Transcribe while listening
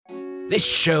This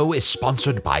show is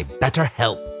sponsored by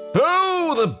BetterHelp.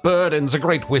 Oh, the burdens a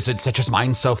great wizard such as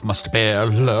myself must bear,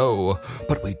 lo.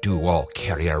 But we do all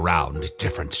carry around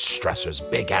different stressors,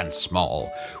 big and small.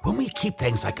 When we keep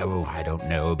things like,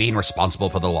 being responsible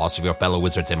for the loss of your fellow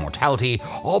wizard's immortality,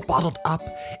 all bottled up,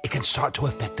 it can start to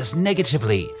affect us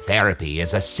negatively. Therapy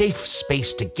is a safe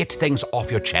space to get things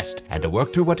off your chest and to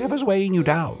work through whatever's weighing you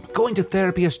down. Going to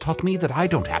therapy has taught me that I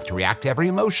don't have to react to every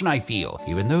emotion I feel,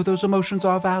 even though those emotions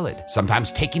are valid.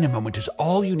 Sometimes taking a moment is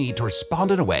all you need to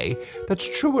respond in a way that's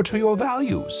truer to your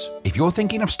values. If you're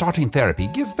thinking of starting therapy,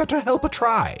 give BetterHelp a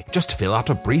try. Just fill out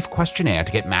a brief questionnaire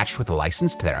to get matched with a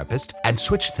licensed therapist and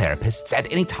switch therapists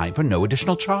at any time for no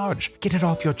additional charge. Get it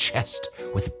off your chest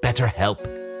with BetterHelp.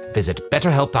 Visit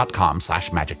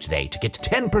betterhelp.com/magic today to get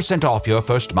 10% off your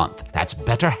first month. That's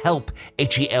BetterHelp,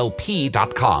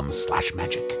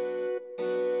 HELP.com/magic.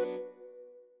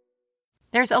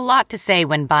 There's a lot to say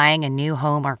when buying a new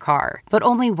home or car, but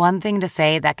only one thing to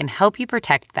say that can help you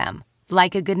protect them.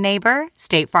 Like a good neighbor,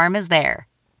 State Farm is there.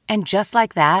 And just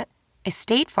like that, a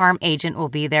State Farm agent will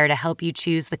be there to help you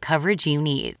choose the coverage you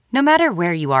need, no matter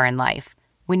where you are in life.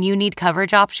 When you need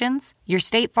coverage options, your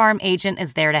State Farm agent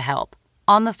is there to help,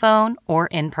 on the phone or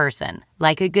in person.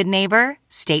 Like a good neighbor,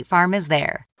 State Farm is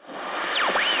there.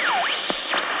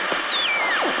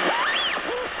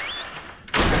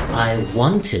 I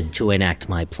wanted to enact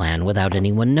my plan without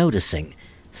anyone noticing,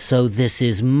 so this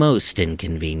is most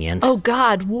inconvenient. Oh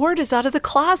God, Ward is out of the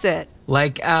closet.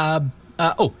 Like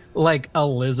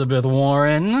Elizabeth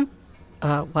Warren?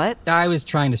 What? I was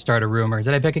trying to start a rumor.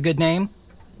 Did I pick a good name?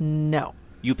 No.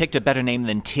 You picked a better name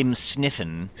than Tim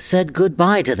Sniffin. Said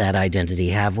goodbye to that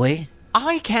identity, have we?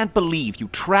 I can't believe you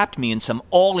trapped me in some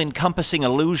all-encompassing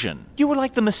illusion. You were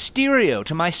like the Mysterio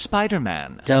to my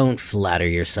Spider-Man. Don't flatter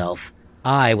yourself.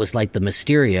 I was like the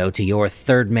Mysterio to your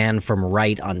third man from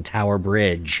right on Tower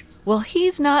Bridge. Well,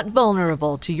 he's not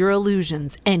vulnerable to your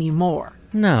illusions anymore.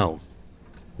 No,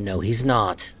 he's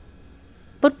not.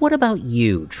 But what about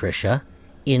you, Trisha?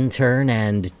 Intern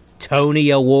and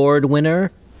Tony Award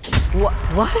winner? What?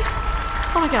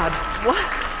 Oh my God, what?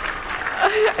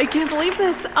 I can't believe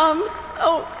this.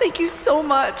 Thank you so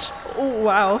much. Oh,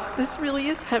 wow, this really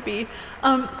is heavy.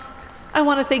 I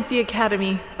want to thank the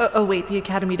Academy. The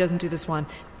Academy doesn't do this one.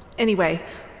 Anyway,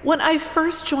 when I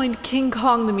first joined King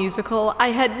Kong the musical, I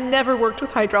had never worked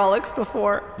with hydraulics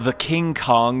before. The King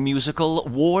Kong musical?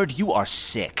 Ward, you are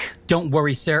sick. Don't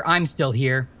worry, sir. I'm still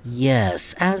here.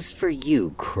 Yes, as for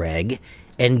you, Craig,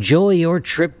 enjoy your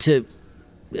trip to...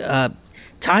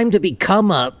 time to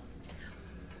become a...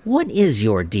 What is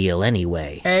your deal,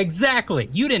 anyway? Exactly.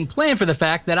 You didn't plan for the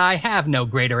fact that I have no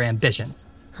greater ambitions.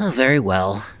 Oh, very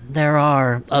well. There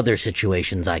are other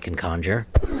situations I can conjure.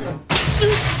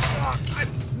 I've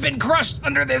been crushed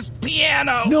under this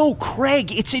piano. No,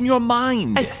 Craig, it's in your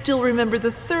mind. I still remember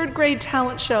the third grade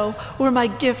talent show where my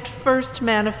gift first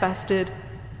manifested.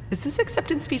 Is this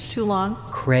acceptance speech too long?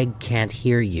 Craig can't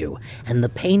hear you, and the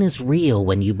pain is real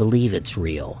when you believe it's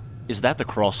real. Is that the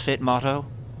CrossFit motto?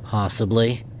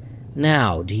 Possibly.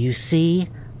 Now, do you see?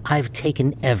 I've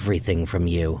taken everything from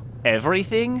you.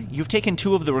 Everything? You've taken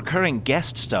 2 of the recurring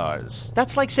guest stars.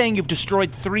 That's like saying you've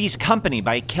destroyed 3's company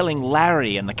by killing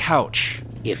Larry and the couch.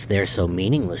 If they're so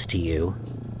meaningless to you,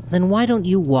 then why don't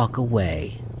you walk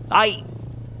away?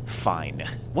 Fine.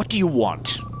 What do you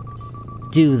want?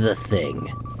 Do the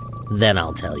thing. Then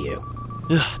I'll tell you.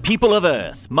 People of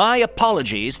Earth, my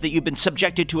apologies that you've been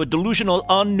subjected to a delusional,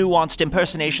 unnuanced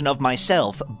impersonation of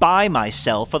myself by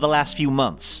myself for the last few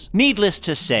months. Needless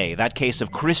to say, that case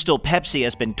of Crystal Pepsi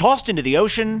has been tossed into the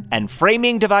ocean, and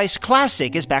Framing Device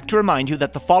Classic is back to remind you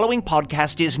that the following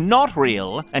podcast is not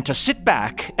real, and to sit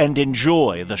back and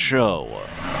enjoy the show.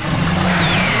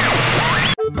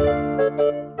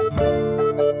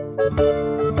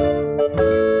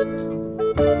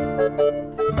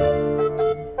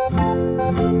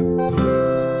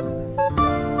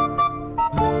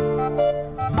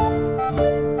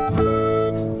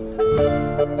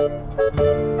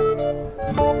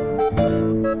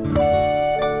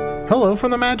 Hello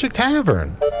from the Magic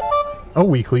Tavern, a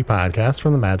weekly podcast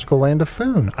from the magical land of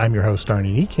Foon. I'm your host,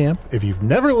 Arnie Niekamp. If you've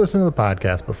never listened to the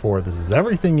podcast before, this is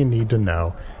everything you need to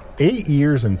know. 8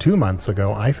 years and 2 months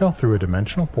ago, I fell through a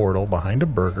dimensional portal behind a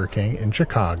Burger King in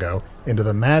Chicago into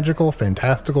the magical,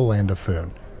 fantastical land of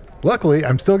Foon. Luckily,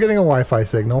 I'm still getting a Wi-Fi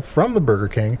signal from the Burger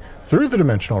King through the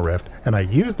dimensional rift, and I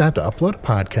used that to upload a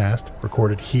podcast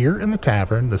recorded here in the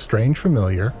tavern, The Strange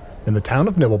Familiar, in the town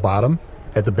of Nibblebottom,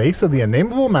 at the base of the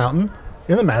unnameable mountain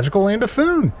in the magical land of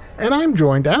Foon. And I'm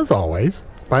joined, as always,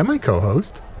 by my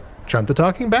co-host, Chunt the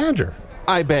Talking Badger.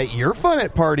 I bet you're fun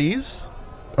at parties.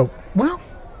 Oh, well,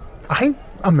 I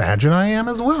imagine I am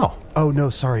as well. Oh, no,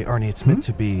 sorry, Arnie. It's meant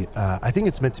to be, I think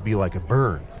it's meant to be like a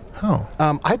burn. Oh.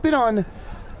 I've been on,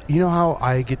 you know how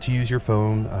I get to use your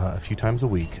phone a few times a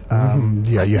week?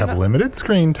 Yeah, you have limited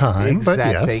screen time, but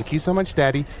yes. Thank you so much,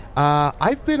 Daddy.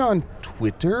 I've been on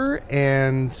Twitter,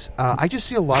 and I just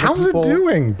see a lot of people... How's it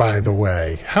doing, by the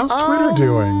way? How's Twitter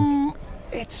doing?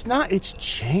 It's not. It's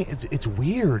changed. It's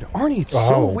weird, Arnie. It's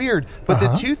so weird. But the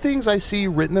two things I see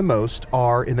written the most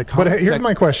are in the comments. But here's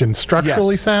my question: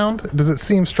 structurally sound? Does it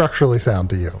seem structurally sound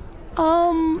to you?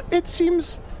 It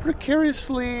seems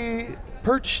precariously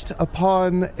perched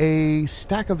upon a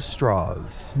stack of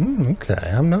straws.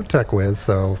 Okay, I'm no tech whiz,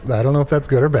 so I don't know if that's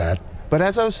good or bad. But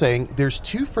as I was saying, there's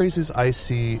two phrases I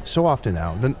see so often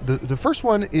now. The first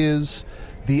one is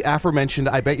the aforementioned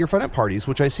 "I bet you're fun at parties,"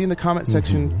 which I see in the comment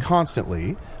section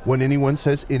constantly when anyone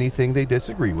says anything they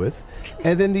disagree with.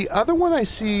 And then the other one I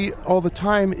see all the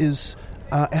time is,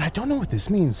 and I don't know what this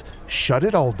means, "shut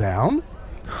it all down."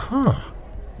 Huh.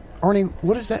 Arnie,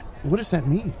 what does that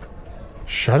mean?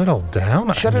 Shut it all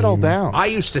down? Shut it all down. I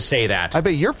used to say that. I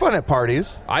bet you're fun at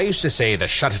parties. I used to say the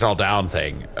shut it all down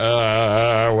thing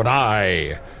when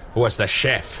I was the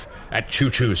chef at Choo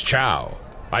Choo's Chow.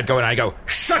 I'd go in and I'd go,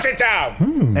 shut it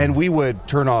down! And we would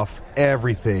turn off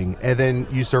everything. And then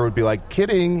you, sir, would be like,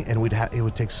 kidding. And it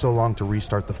would take so long to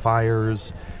restart the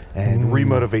fires and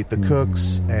remotivate the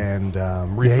cooks and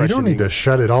refresh. Yeah, you don't need to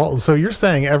shut it all. So you're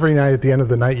saying every night at the end of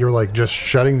the night, you're like just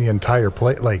shutting the entire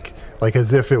plate, like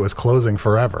as if it was closing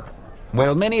forever.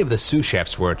 Well, many of the sous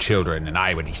chefs were children, and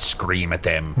I would scream at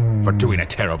them for doing a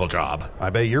terrible job. I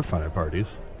bet you're fun at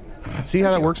parties. See how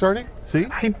that works, Arnie? See?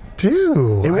 I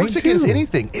do. It works against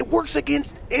anything. It works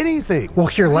against anything. Well,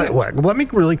 here, let me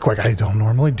really quick. I don't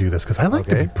normally do this because I like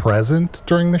to be present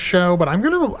during the show, but I'm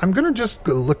gonna just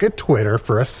look at Twitter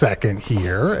for a second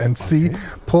here and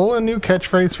pull a new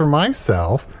catchphrase for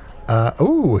myself.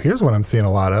 Here's one I'm seeing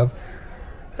a lot of.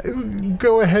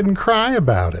 Go ahead and cry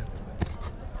about it.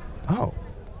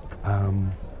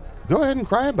 Go ahead and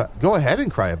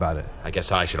cry about it. I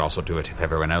guess I should also do it if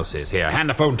everyone else is. Here, hand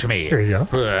the phone to me. Here you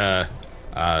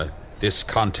go. This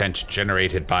content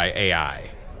generated by AI.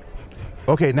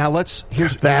 Okay, now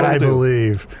here's that I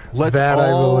believe.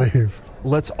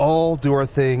 Let's all do our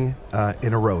thing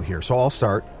in a row here. So I'll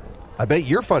start. I bet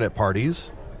you're fun at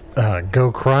parties.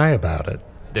 Go cry about it.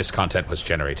 This content was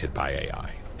generated by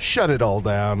AI. Shut it all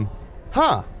down.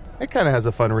 Huh. It kind of has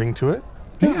a fun ring to it.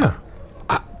 Yeah.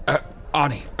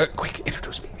 Arnie, quick,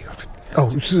 introduce me. Oh,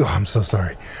 I'm so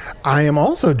sorry. I am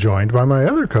also joined by my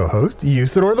other co-host,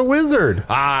 Usador the Wizard.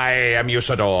 I am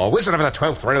Usador, wizard of the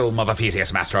 12th realm of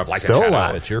Ephesius, master of light Still and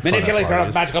alive. shadow, manipulator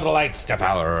of magical delights,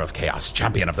 devourer of chaos,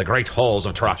 champion of the great halls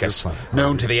of Tarakas,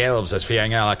 known to the elves as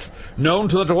Fiangalak, known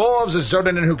to the dwarves as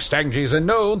Zodan and Hookstanges, and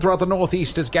known throughout the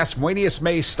northeast as Gasmoenius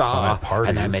Maystar,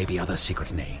 and there may be other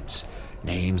secret names.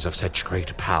 Names of such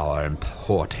great power and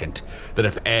portent that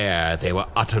if e'er they were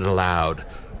uttered aloud,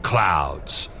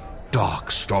 clouds,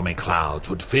 dark stormy clouds,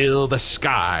 would fill the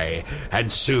sky,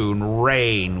 and soon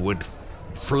rain would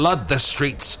flood the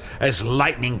streets as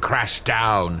lightning crashed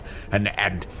down, and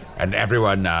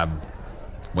everyone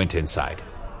went inside.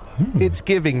 It's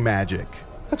giving magic.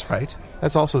 That's right.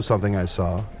 That's also something I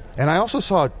saw. And I also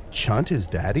saw Chunt, his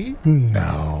daddy.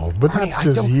 No, but Arnie, that's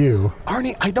just you.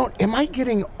 Arnie, am I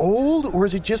getting old, or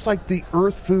is it just like the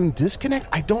Earth-Foon disconnect?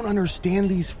 I don't understand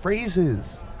these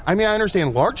phrases. I mean, I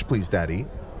understand large please, daddy.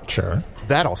 Sure.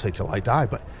 That I'll say till I die,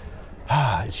 but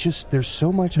it's just, there's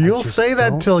so much. You'll say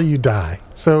that till you die.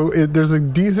 So there's a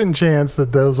decent chance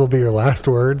that those will be your last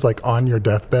words, like on your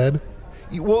deathbed.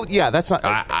 Well, yeah, that's not...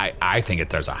 I think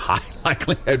there's a high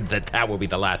likelihood that will be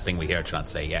the last thing we hear Chunt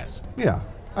say, yes. Yeah.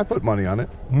 I put money on it.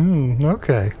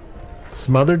 Okay.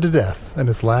 Smothered to death, and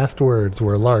his last words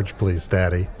were, large please,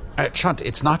 daddy. Chunt,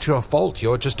 it's not your fault.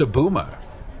 You're just a boomer.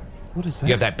 What is that?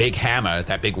 You have that big hammer,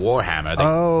 that big war hammer.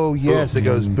 Oh, yes, boom. It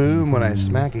goes boom when I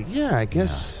smack it. Yeah, I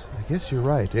guess you're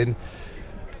right. And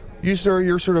you, sir,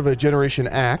 you're sort of a Generation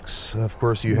Axe. Of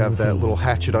course, you have that little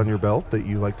hatchet on your belt that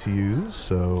you like to use,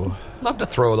 so... Love to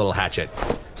throw a little hatchet.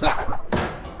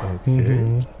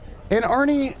 Okay. And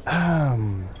Arnie,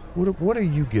 what are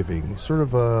you giving? Sort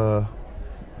of a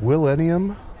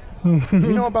Willennium?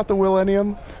 You know about the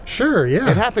Willennium? Sure, yeah.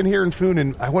 It happened here in Foon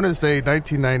in, I want to say,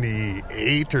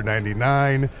 1998 or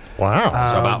 99.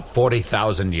 Wow. So about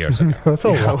 40,000 years ago. That's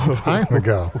a long time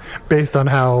ago, based on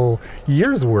how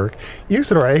years work.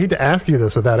 Usador, I hate to ask you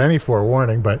this without any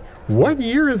forewarning, but what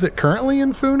year is it currently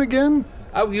in Foon again?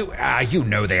 Oh, you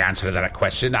know the answer to that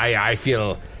question. I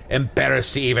feel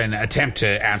embarrassed to even attempt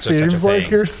to answer such a thing. Seems like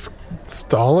you're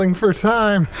stalling for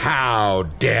time. How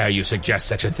dare you suggest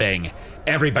such a thing?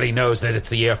 Everybody knows that it's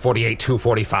the year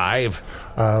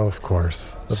 48245. Oh, of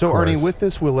course. So, Arnie, with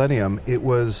this millennium, it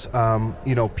was,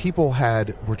 people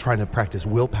were trying to practice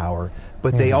willpower,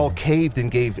 but they all caved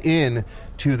and gave in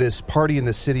to this party in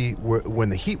the city when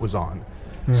the heat was on.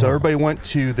 So everybody went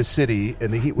to the city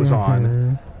and the heat was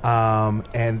on,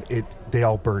 and they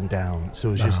all burned down. So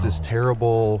it was just this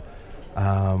terrible,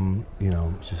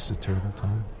 just a terrible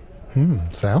time.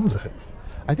 Sounds it.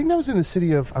 I think that was in the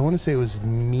city of, I want to say it was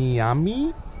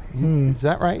Miami. Is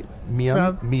that right?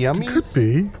 Miami? Could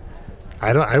be.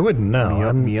 I wouldn't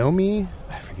know. Miami?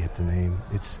 I forget the name.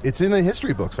 It's in the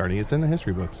history books, Arnie. It's in the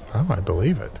history books. Oh, I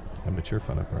believe it. I bet you're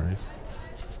fun at parties.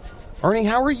 Arnie,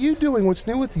 how are you doing? What's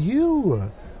new with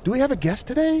you? Do we have a guest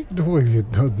today?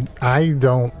 I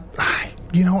don't.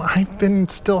 I've been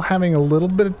still having a little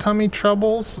bit of tummy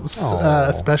troubles,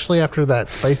 especially after that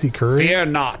spicy curry. Fear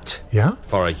not. Yeah?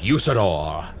 For a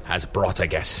Usador has brought a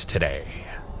guest today.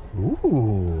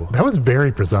 Ooh. That was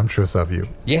very presumptuous of you.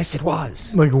 Yes, it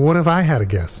was. Like, what if I had a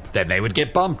guest? Then they would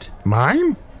get bumped.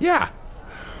 Mine? Yeah.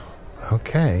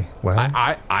 Okay, well.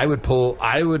 I would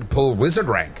pull wizard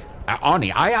rank.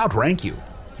 Arnie, I outrank you.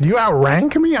 You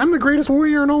outrank me? I'm the greatest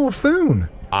warrior in all of Foon.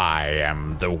 I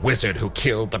am the wizard who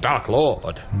killed the Dark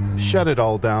Lord. Shut it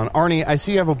all down. Arnie, I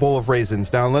see you have a bowl of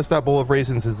raisins. Now, unless that bowl of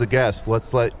raisins is the guest,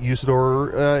 let's let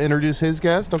Usador introduce his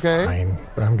guest, okay? Fine,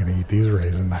 but I'm going to eat these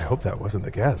raisins. I hope that wasn't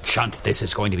the guest. Chunt, this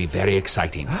is going to be very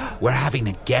exciting. We're having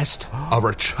a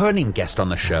returning guest on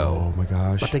the show. Oh, my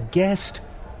gosh. But a guest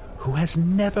who has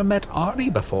never met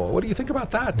Arnie before. What do you think about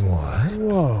that? What?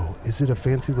 Whoa. Is it a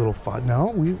fancy little fun?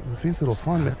 No, fancy little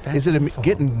fun. Is it a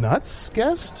Getting Nuts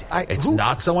guest? It's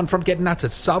not someone from Getting Nuts.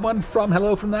 It's someone from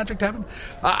Hello from the Magic Tavern.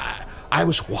 I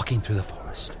was walking through the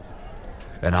forest,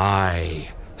 and I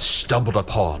stumbled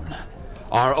upon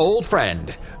our old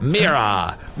friend,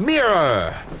 Mira.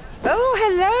 Mira!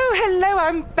 Oh, hello,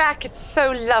 I'm back. It's so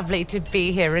lovely to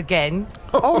be here again.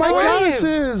 Oh, my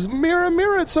goddesses! Mira,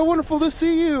 it's so wonderful to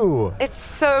see you. It's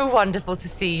so wonderful to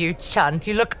see you, Chunt.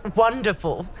 You look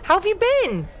wonderful. How have you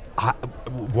been?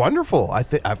 Wonderful. I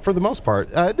think for the most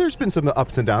part, there's been some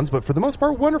ups and downs, but for the most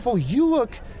part, wonderful.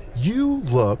 Look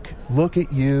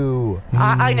at you.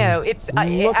 I know.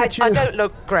 I don't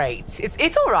look great.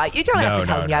 It's all right. You don't have to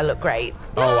tell me I look great.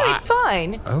 No, it's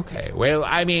fine. Okay. Well,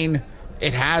 I mean,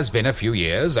 it has been a few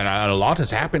years, and a lot has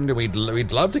happened, and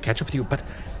we'd love to catch up with you, but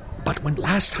when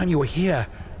last time you were here,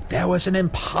 there was an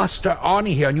imposter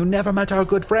Arnie here, and you never met our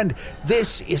good friend.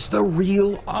 This is the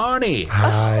real Arnie.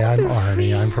 Hi, I'm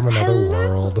Arnie. I'm from another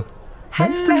world.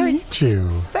 Nice to meet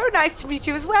you. So nice to meet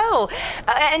you as well.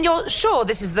 And you're sure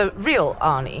this is the real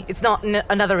Arnie? It's not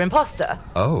another imposter?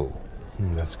 Oh.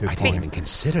 That's a good point. I didn't even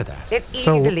consider that. It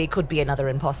easily could be another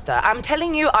imposter. I'm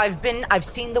telling you, I've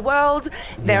seen the world.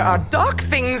 There are dark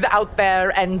things out there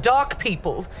and dark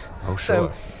people. Oh, sure.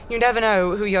 So you never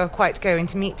know who you're quite going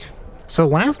to meet. So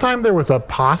last time there was a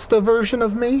pasta version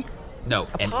of me? No,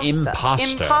 an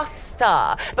imposter.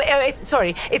 But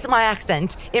it's my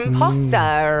accent.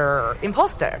 Imposter.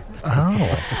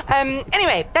 Oh.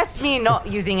 Anyway, that's me not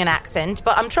using an accent,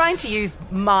 but I'm trying to use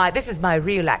this is my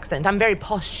real accent. I'm very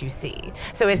posh, you see.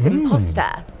 So it's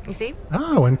imposter, you see?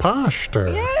 Oh, imposter.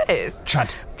 Yes.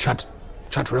 Chunt,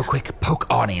 real quick, poke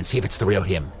Arnie and see if it's the real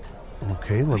him.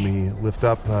 Okay, let me lift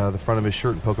up the front of his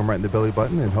shirt and poke him right in the belly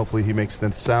button, and hopefully he makes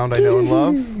the sound I know and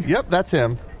love. Yep, that's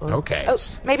him. Okay. Oh,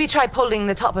 maybe try pulling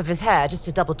the top of his hair just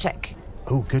to double check.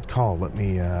 Oh, good call. Let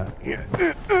me, not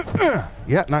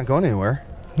going anywhere.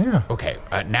 Yeah. Okay,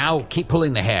 now keep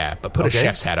pulling the hair, but put a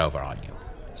chef's hat over on you.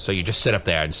 So you just sit up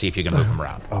there and see if you can move him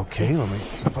around. Okay, let me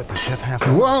put the chef hat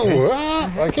on.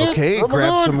 Whoa! Okay,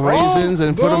 grab some raisins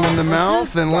and put them in the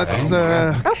mouth, and let's,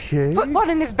 okay. Put one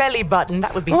in his belly button.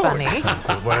 That would be funny.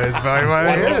 What is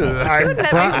Wouldn't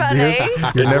that be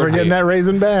funny? You're never getting that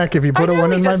raisin back if you put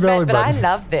one in my belly But button. I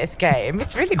love this game.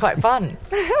 It's really quite fun.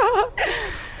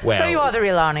 Well, so you are the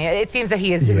real Arnie. It seems that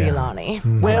he is the real Arnie.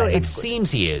 Well, it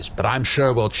seems he is, but I'm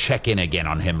sure we'll check in again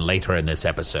on him later in this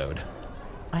episode.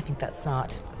 I think that's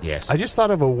smart. Yes. I just thought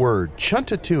of a word,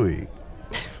 Chuntatui.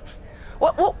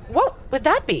 What would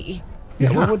that be?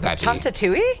 Yeah, what would that be?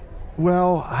 Chuntatui?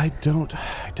 Well, I don't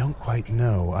quite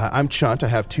know. I'm Chunt. I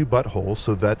have two buttholes,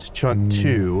 so that's Chunt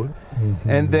 2. Mm-hmm.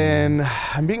 And then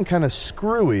I'm being kind of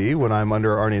screwy when I'm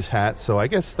under Arnie's hat, so I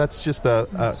guess that's just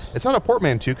it's not a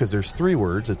portmanteau because there's 3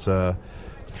 words. It's a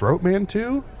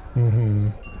throatmanteau. Mm-hmm.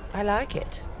 I like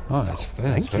it. Oh, that's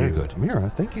very good. Mira,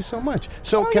 thank you so much.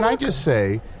 So can I just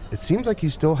say, it seems like you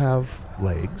still have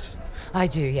legs. I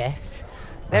do, yes.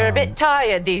 They're a bit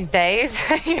tired these days,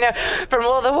 from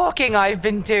all the walking I've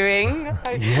been doing.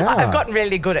 I've gotten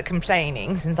really good at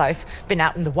complaining since I've been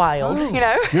out in the wild,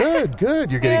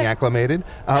 Good. You're getting acclimated.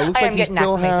 Looks like you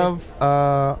still acclimated.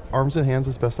 have arms and hands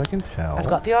as best I can tell. I've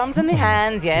got the arms and the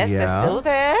hands, yes, they're still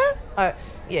there.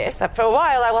 Yes, for a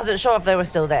while I wasn't sure if they were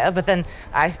still there, but then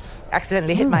I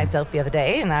accidentally hit myself the other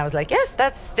day, and I was like, yes,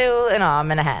 that's still an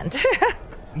arm and a hand.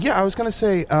 Yeah, I was going to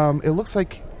say, it looks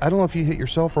like, I don't know if you hit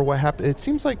yourself or what happened. It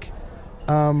seems like,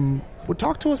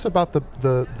 talk to us about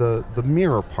the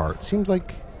mirror part. Seems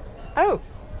like... Oh,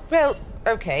 well,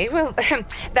 okay. Well,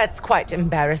 that's quite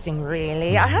embarrassing,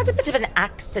 really. I had a bit of an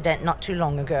accident not too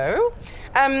long ago.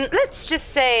 Let's just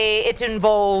say it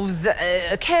involves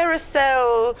a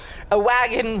carousel, a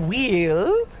wagon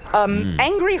wheel,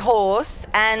 angry horse,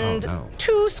 and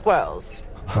 2 squirrels.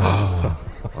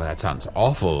 Well, that sounds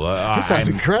awful. This sounds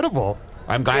incredible.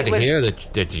 I'm glad to hear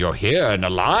that you're here and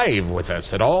alive with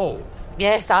us at all.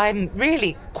 Yes, I'm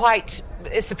really quite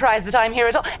surprised that I'm here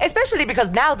at all, especially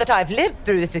because now that I've lived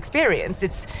through this experience,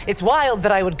 it's wild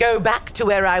that I would go back to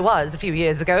where I was a few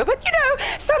years ago, but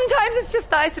sometimes it's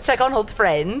just nice to check on old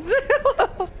friends.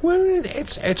 Well,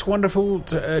 it's wonderful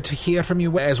to hear from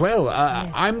you as well.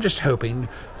 I'm just hoping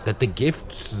that the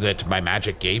gift that my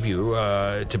magic gave you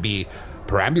to be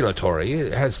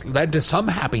perambulatory has led to some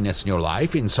happiness in your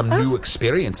life, in some new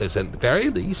experiences at the very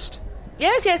least.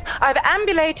 Yes. I've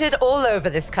ambulated all over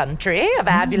this country. I've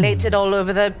ambulated all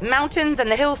over the mountains and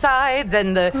the hillsides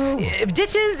and the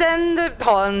ditches and the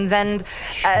ponds. And,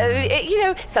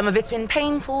 some of it's been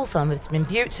painful, some of it's been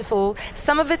beautiful,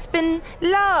 some of it's been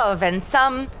love, and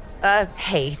some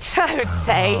hate, I would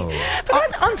say.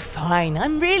 But I'm fine.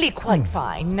 I'm really quite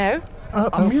fine,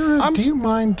 Amira, do you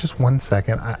mind just 1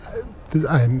 second?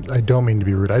 I don't mean to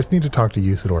be rude. I just need to talk to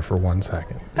Usador for 1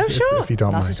 second. Sure. If you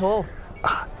don't mind. Not at all.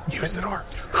 Usador.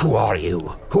 Who are you?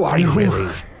 Who are you really?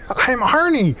 I'm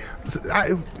Arnie.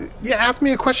 Ask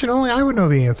me a question only I would know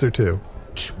the answer to.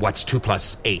 What's 2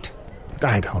 + 8?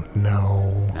 I don't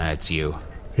know. It's you.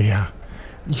 Yeah.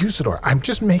 Usador, I'm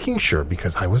just making sure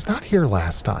because I was not here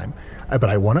last time. But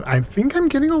I think I'm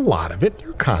getting a lot of it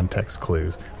through context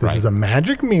clues. This is a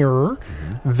magic mirror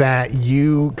that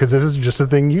because this is just a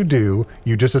thing you do.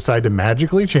 You just decide to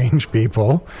magically change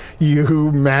people.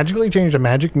 You magically change a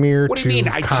magic mirror what do you mean?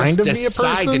 I kind just of be a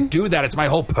decide person. to do that. It's my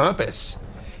whole purpose.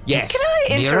 Yes. Can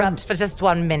I interrupt for just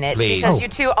 1 minute? Please. Because you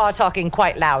two are talking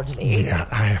quite loudly. Yeah,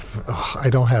 I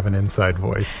don't have an inside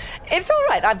voice. It's all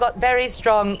right. I've got very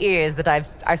strong ears that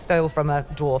I stole from a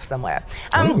dwarf somewhere.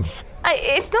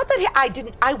 It's not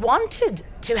that I wanted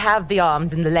to have the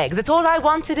arms and the legs. It's all I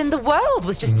wanted in the world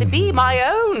was just to be my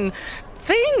own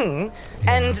thing.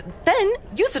 Yeah. And then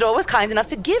Usador was kind enough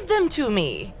to give them to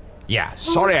me. Yeah,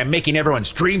 sorry I'm making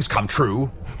everyone's dreams come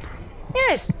true.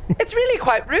 Yes, it's really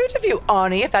quite rude of you,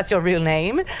 Arnie, if that's your real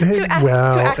name, to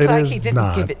act like he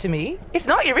didn't give it to me. It's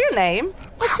not your real name.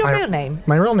 What's your real name?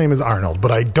 My real name is Arnold,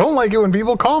 but I don't like it when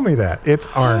people call me that. It's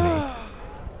Arnie.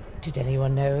 Did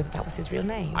anyone know that was his real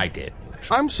name? I did.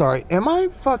 I'm sorry, am I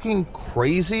fucking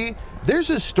crazy? There's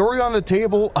a story on the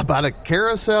table about a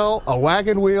carousel, a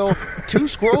wagon wheel, 2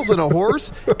 squirrels and a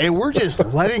horse, and we're just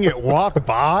letting it walk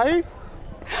by?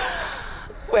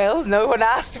 Well, no one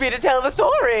asked me to tell the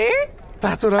story.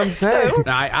 That's what I'm saying. So,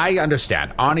 I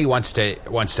understand. Arnie wants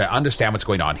to understand what's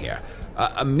going on here.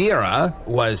 Amira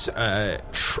was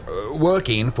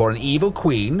working for an evil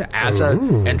queen as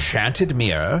an enchanted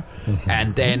mirror,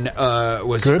 and then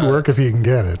was good work if you can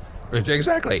get it.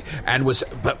 Exactly, and was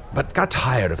but got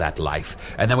tired of that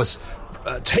life, and then was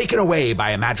taken away by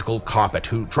a magical carpet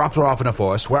who dropped her off in a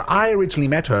forest where I originally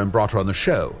met her and brought her on the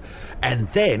show. And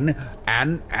then,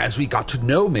 as we got to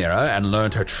know Mira and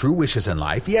learned her true wishes in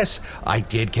life, yes, I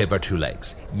did give her 2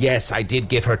 legs. Yes, I did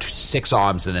give her 6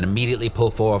 arms and then immediately pull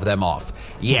 4 of them off.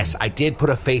 Yes, I did put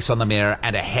a face on the mirror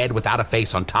and a head without a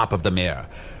face on top of the mirror.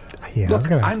 Yeah,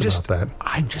 look, I'm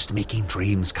just making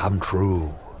dreams come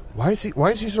true. Why is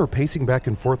he sort of pacing back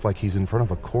and forth like he's in front of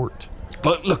a court?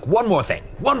 But look, one more thing.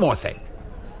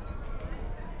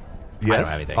 Yes, I don't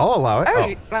have anything. I'll allow it.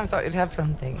 I thought you'd have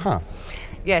something. Huh.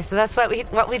 Yeah, so that's what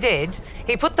we did.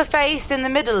 He put the face in the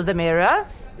middle of the mirror,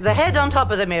 the head on top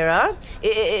of the mirror.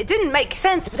 It didn't make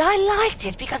sense, but I liked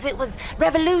it because it was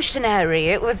revolutionary.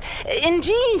 It was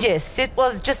ingenious. It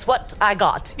was just what I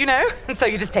got, And so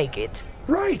you just take it.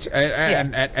 Right,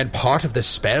 and part of the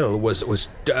spell was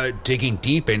digging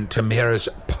deep into Mira's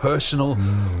personal,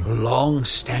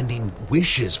 long-standing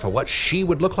wishes for what she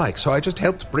would look like. So I just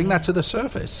helped bring that to the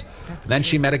surface. Then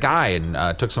she met a guy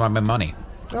and took some of my money.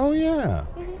 Oh, yeah.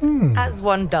 As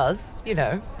one does, you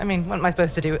know. I mean, what am I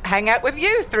supposed to do? Hang out with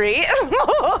you three?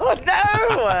 Oh,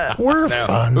 no! We're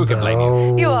fun, who can blame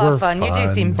though. You are We're fun. You do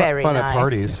seem very Fun nice. at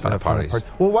parties. Fun at parties.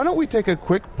 Well, why don't we take a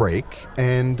quick break,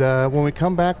 and when we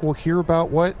come back, we'll hear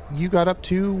about what you got up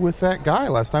to with that guy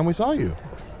last time we saw you.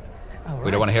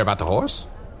 We don't want to hear about the horse?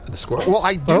 The squirrel? Well,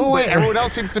 I do, but everyone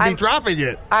else seems to be dropping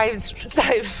it.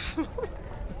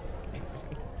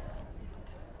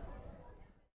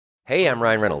 Hey, I'm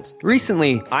Ryan Reynolds.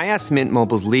 Recently, I asked Mint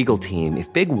Mobile's legal team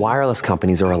if big wireless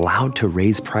companies are allowed to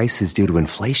raise prices due to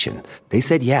inflation. They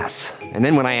said yes. And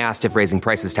then when I asked if raising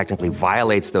prices technically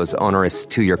violates those onerous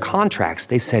 2-year contracts,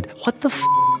 they said, "What the f***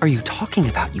 are you talking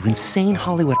about, you insane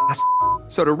Hollywood ass?"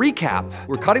 So to recap,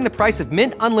 we're cutting the price of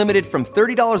Mint Unlimited from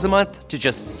 $30 a month to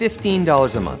just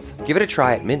 $15 a month. Give it a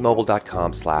try at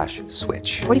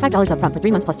mintmobile.com/switch. $45 up front for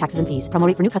 3 months plus taxes and fees. Promo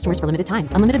rate for new customers for limited time.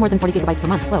 Unlimited more than 40 gigabytes per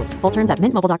month. Slows full terms at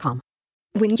mintmobile.com.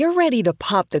 When you're ready to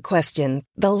pop the question,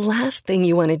 the last thing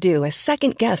you want to do is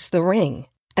second-guess the ring.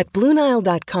 At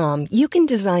BlueNile.com, you can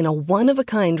design a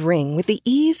one-of-a-kind ring with the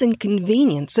ease and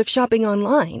convenience of shopping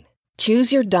online.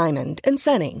 Choose your diamond and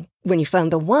setting. When you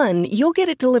find the one, you'll get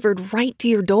it delivered right to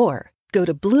your door. Go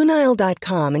to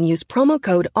BlueNile.com and use promo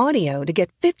code AUDIO to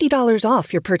get $50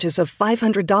 off your purchase of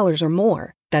 $500 or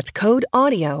more. That's code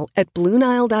AUDIO at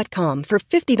BlueNile.com for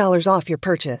 $50 off your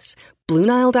purchase.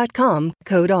 BlueNile.com,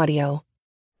 code AUDIO.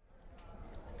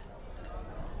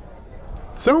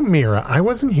 So, Mira, I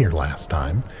wasn't here last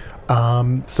time.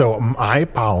 So I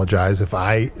apologize if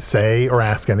I say or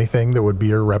ask anything that would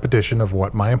be a repetition of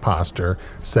what my imposter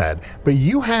said. But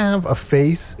you have a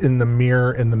face in the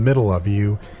mirror in the middle of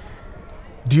you.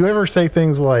 Do you ever say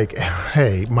things like,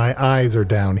 "Hey, my eyes are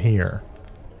down here"?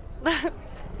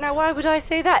 Now, why would I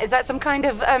say that? Is that some kind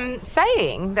of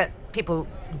saying that people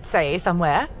say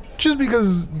somewhere? Just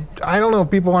because, I don't know,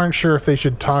 if people aren't sure if they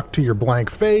should talk to your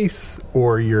blank face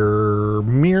or your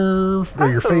mirror or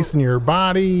your face in your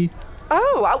body.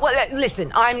 Oh, well,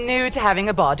 listen, I'm new to having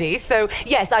a body, so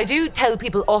yes, I do tell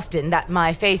people often that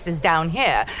my face is down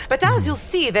here. But as you'll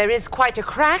see, there is quite a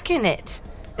crack in it.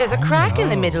 There's a crack in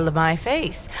the middle of my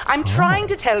face. I'm trying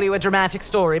to tell you a dramatic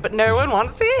story, but no one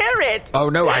wants to hear it. Oh,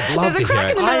 no, I'd love to hear it. There's a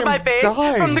crack in the middle of my face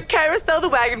from the carousel, the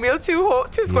wagon wheel, two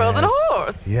squirrels, and a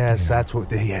horse. Yes, that's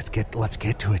what... Yes, let's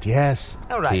get to it, yes.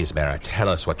 All right. Please, Mara, tell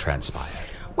us what transpired.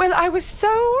 Well, I was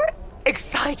so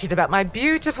excited about my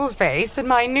beautiful face and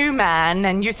my new man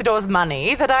and Usidore's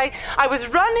money that I was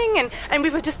running and we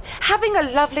were just having a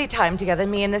lovely time together,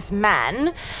 me and this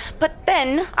man. But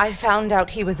then I found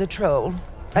out he was a troll.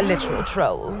 A literal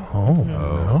troll. Oh,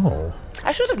 no.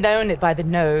 I should have known it by the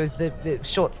nose, the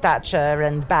short stature,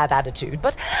 and bad attitude.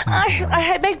 But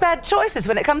I make bad choices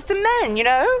when it comes to men, you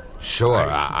know? Sure,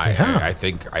 I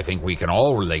think we can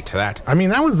all relate to that. I mean,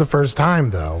 that was the first time,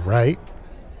 though, right?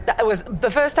 That was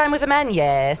the first time with a man,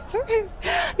 yes.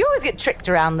 You always get tricked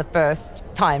around the first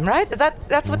time, right?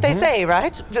 That's what they say,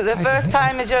 right? The first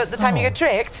time is the time you get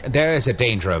tricked. There is a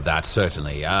danger of that,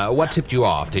 certainly. What tipped you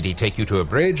off? Did he take you to a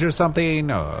bridge or something?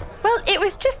 Or? Well,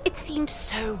 it seemed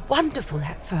so wonderful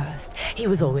at first. He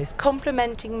was always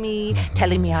complimenting me,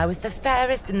 telling me I was the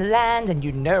fairest in the land, and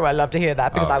you know I love to hear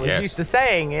that because I was used to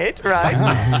saying it, right?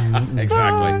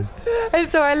 Exactly.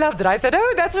 And so I loved it. I said,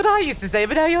 oh, that's what I used to say,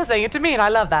 but now you're saying it to me, and I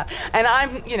love that. And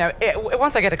I'm,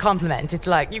 once I get a compliment, it's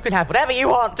like, you can have whatever you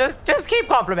want, just keep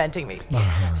complimenting me.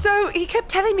 So he kept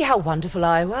telling me how wonderful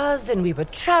I was, and we were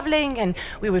traveling, and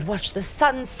we would watch the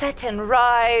sun set and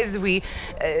rise. We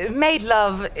made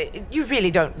love. You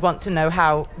really don't want to know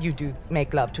how you do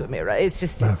make love to a mirror. It's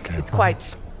just, it's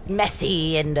quite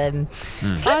messy and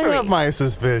slippery. I have my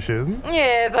suspicions.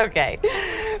 Yes, okay.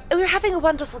 We were having a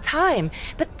wonderful time,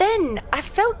 but then I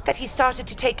felt that he started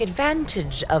to take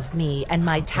advantage of me and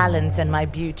my talents and my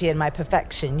beauty and my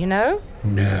perfection, you know?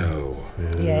 No.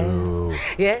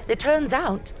 Yes, it turns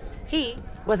out he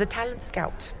was a talent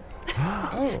scout.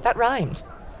 That rhymed.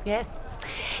 Yes.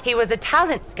 He was a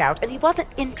talent scout, and he wasn't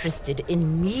interested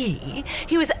in me.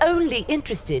 He was only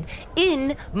interested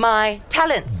in my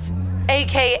talents,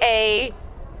 a.k.a.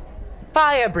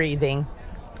 fire breathing.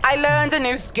 I learned a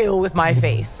new skill with my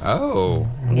face. Oh,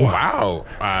 yes. Wow.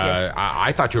 Yes.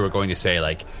 I thought you were going to say,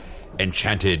 like,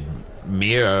 enchanted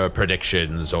mirror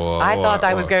predictions or... I thought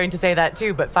I was going to say that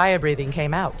too, but fire breathing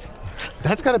came out.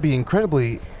 That's got to be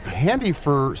incredibly handy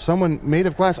for someone made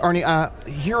of glass. Arnie,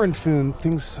 here in Foon,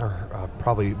 things are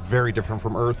probably very different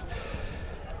from Earth.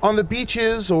 On the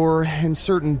beaches or in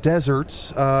certain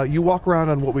deserts, you walk around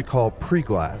on what we call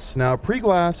pre-glass. Now,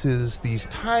 pre-glass is these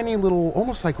tiny little,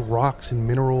 almost like rocks and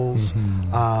minerals.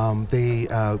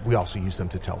 We also use them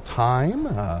to tell time.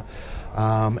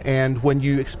 And when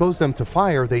you expose them to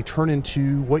fire, they turn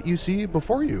into what you see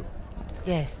before you.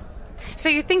 Yes. So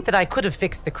you think that I could have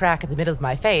fixed the crack in the middle of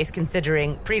my face,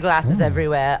 considering pre-glasses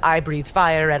everywhere, I breathe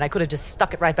fire, and I could have just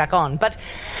stuck it right back on. But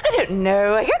I don't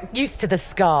know. I got used to the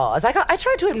scars. I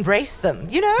tried to embrace them,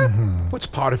 you know? What's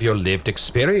part of your lived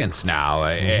experience now?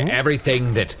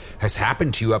 Everything that has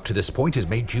happened to you up to this point has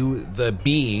made you the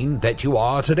being that you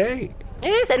are today.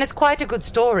 Yes, and it's quite a good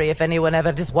story if anyone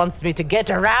ever just wants me to get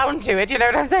around to it, you know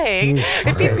what I'm saying?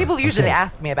 People usually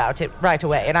ask me about it right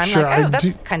away, and I'm like,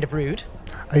 that's kind of rude.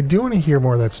 I do want to hear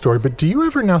more of that story, but do you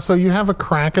ever now, so you have a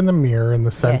crack in the mirror in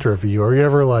the center of you, are you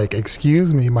ever like,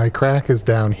 excuse me, my crack is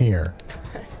down here?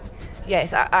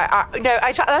 Yes, I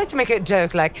like to make a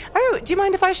joke like, oh, do you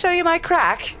mind if I show you my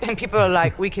crack? And people are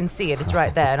like, we can see it, it's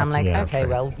right there. And I'm like, okay,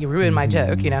 well, you ruined my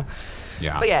joke, you know?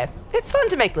 Yeah. But yeah, it's fun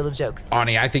to make little jokes.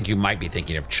 Arnie, I think you might be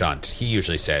thinking of Chunt. He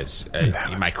usually says,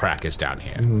 my crack is down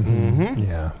here.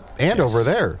 Yeah. And over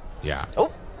there. Yeah.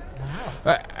 Oh.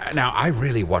 Now, I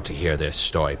really want to hear this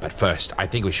story, but first, I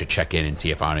think we should check in and see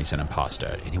if Arnie's an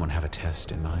imposter. Anyone have a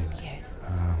test in mind? Yes.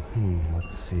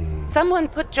 Let's see. Someone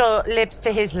put your lips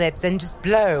to his lips and just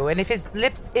blow, and if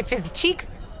his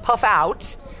cheeks puff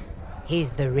out,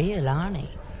 he's the real Arnie.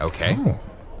 Okay. All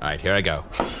right, here I go.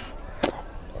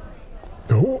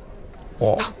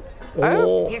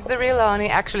 Oh, he's the real Arnie.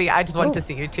 Actually, I just wanted to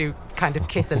see you two kind of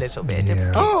kiss a little bit. Yeah. It was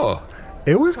cute. Oh,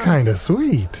 it was kind of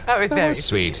sweet. That was very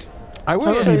sweet. I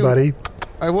will say, buddy.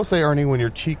 I will say, Arnie, when your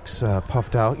cheeks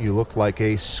puffed out, you look like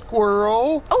a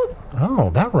squirrel.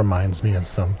 Oh, that reminds me of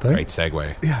something. Great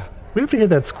segue. Yeah. We have to get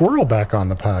that squirrel back on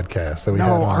the podcast that we had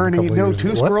on Arnie, no,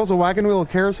 two ago. squirrels, a wagon wheel, a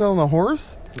carousel, and a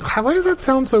horse? Why does that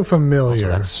sound so familiar?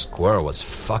 Also, that squirrel was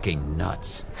fucking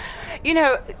nuts. You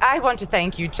know, I want to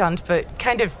thank you, Chunt, for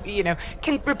kind of,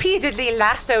 repeatedly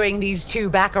lassoing these two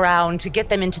back around to get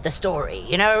them into the story,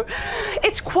 you know?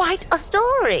 It's quite a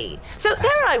story. So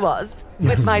there I was,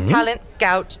 with my talent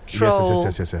scout troll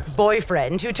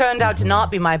boyfriend, who turned out to not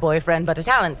be my boyfriend, but a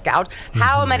talent scout.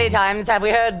 How many times have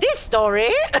we heard this story?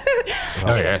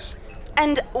 Oh, yes.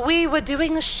 And we were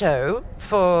doing a show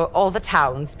for all the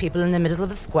townspeople in the middle of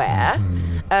the square.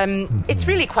 It's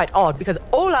really quite odd because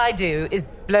all I do is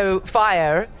blow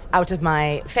fire out of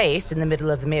my face in the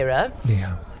middle of the mirror.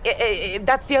 Yeah.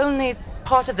 That's the only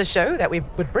part of the show that we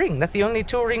would bring. That's the only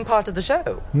touring part of the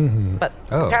show. But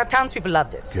townspeople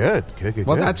loved it. Good.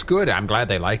 Well, that's good. I'm glad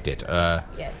they liked it.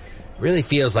 Yes. Really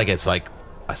feels like it's like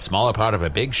a smaller part of a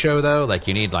big show, though. Like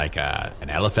you need like an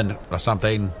elephant or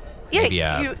something. Yeah, maybe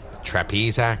a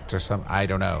trapeze act or something. I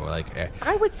don't know.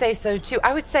 I would say so too.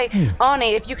 I would say,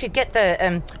 Arnie, if you could get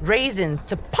the raisins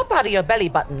to pop out of your belly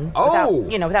button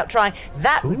without trying,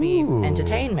 that would be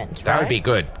entertainment. That would be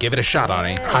good. Give it a shot,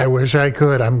 Arnie. I wish I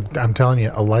could. I'm telling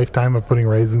you, a lifetime of putting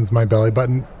raisins in my belly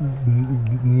button,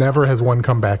 never has one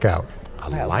come back out.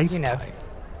 A lifetime. You know,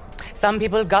 some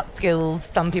people got skills.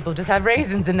 Some people just have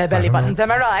raisins in their belly buttons.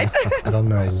 Am I right? I don't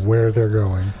know where they're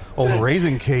going. Old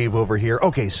raisin cave over here.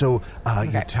 Okay, so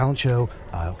your talent show.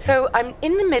 So I'm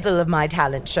in the middle of my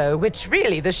talent show, which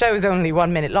really the show is only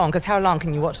 1 minute long. Because how long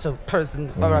can you watch a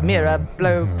person or a mirror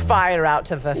blow fire out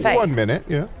of a face? 1 minute,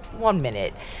 yeah. 1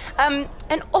 minute. And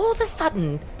all of a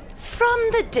sudden, from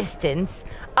the distance,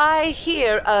 I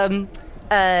hear and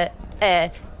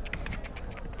I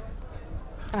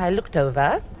looked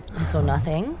over and saw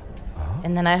nothing.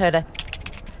 And then I heard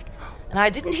and I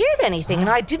didn't hear anything, and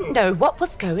I didn't know what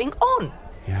was going on.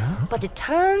 Yeah? But it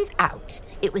turns out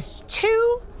it was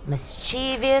two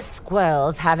mischievous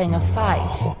squirrels having a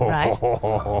fight, right?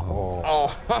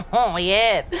 Oh,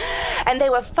 yes. And they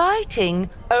were fighting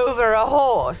over a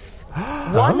horse.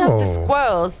 One of the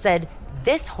squirrels said,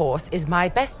 "This horse is my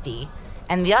bestie."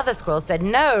 And the other squirrel said,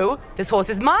 "No, this horse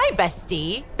is my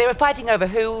bestie." They were fighting over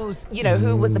who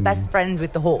was the best friend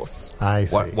with the horse. I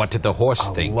see. What did the horse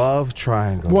think? Love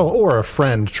triangle. Well, or a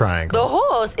friend triangle. The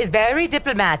horse is very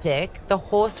diplomatic. The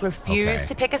horse refused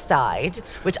to pick a side,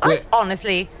 which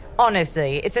honestly,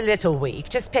 it's a little weak.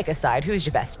 Just pick a side. Who's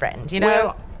your best friend, you know?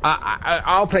 Well,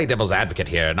 I'll play devil's advocate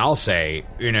here, and I'll say,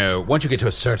 once you get to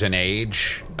a certain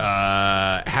age,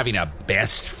 having a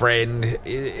best friend,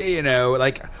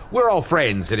 we're all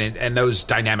friends, and those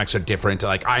dynamics are different.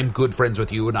 Like, I'm good friends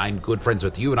with you, and I'm good friends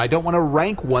with you, and I don't want to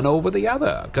rank one over the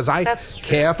other, because I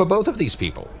care for both of these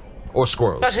people. Or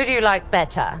squirrels. But who do you like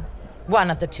better?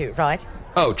 One of the two, right?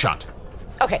 Oh, Chunt.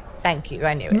 Okay, thank you.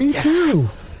 I knew it. Me too.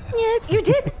 Yes, you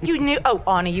did. You knew. Oh,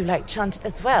 Arnie, you like Chunt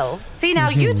as well. See, now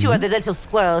you two are the little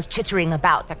squirrels chittering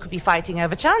about that could be fighting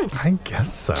over Chunt. I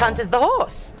guess so. Chunt is the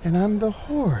horse. And I'm the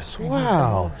horse.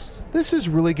 Wow. This is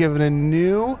really giving a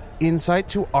new insight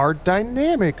to our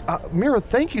dynamic. Mira,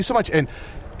 thank you so much. And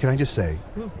can I just say,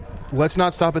 let's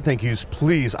not stop at thank yous.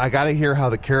 Please, I got to hear how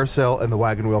the carousel and the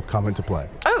wagon wheel come into play.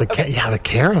 Oh, The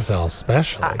carousel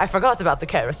especially. I forgot about the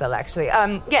carousel, actually.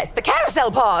 Yes, the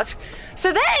carousel part.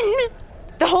 So then,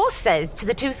 the horse says to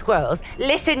the two squirrels,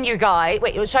 listen, you guys.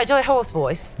 Wait, should I do a horse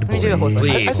voice? Let me do a horse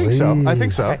voice. I think so. I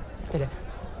think so. Okay.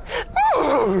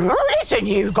 Listen,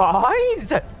 you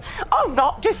guys. I'm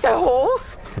not just a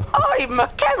horse. I'm a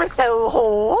carousel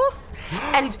horse.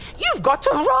 And you've got to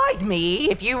ride me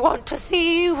if you want to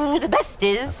see who the best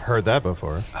is. I've heard that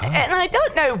before. And I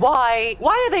don't know why.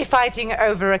 Why are they fighting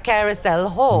over a carousel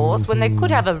horse when they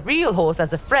could have a real horse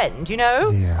as a friend, you know?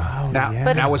 Yeah.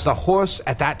 Now, was the horse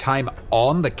at that time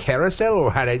on the carousel,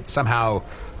 or had it somehow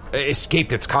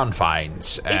escaped its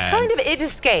confines? It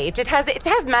escaped. It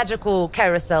has magical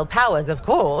carousel powers, of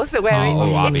course, where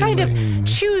it kind of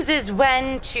chooses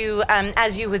when to,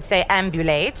 as you would say,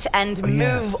 ambulate and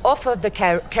move off of the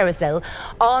carousel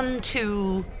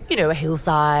onto, a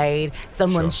hillside,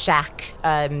 someone's shack.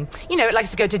 It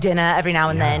likes to go to dinner every now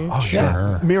and then. Oh,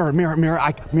 sure. Mirror,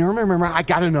 I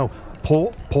gotta know.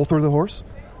 Pull through the horse?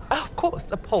 Oh, of course,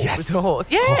 a pole with a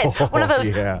horse. Yes, one of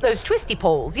those twisty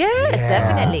poles. Yes,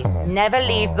 definitely. Never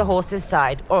leaves the horse's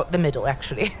side, or the middle,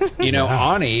 actually.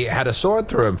 Arnie had a sword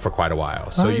through him for quite a while,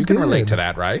 so you can relate to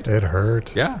that, right? It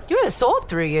hurt. Yeah. You had a sword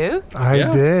through you? I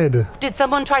did. Did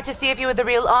someone try to see if you were the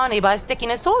real Arnie by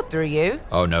sticking a sword through you?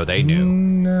 Oh, no, they knew.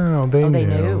 No, they knew.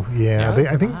 They knew. Yeah,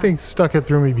 I think they stuck it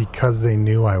through me because they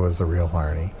knew I was the real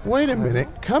Arnie. Wait a minute.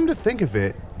 Come to think of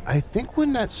it, I think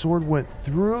when that sword went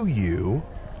through you,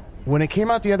 when it came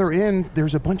out the other end,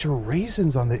 there's a bunch of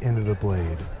raisins on the end of the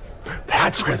blade.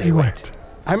 That's where they went.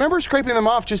 I remember scraping them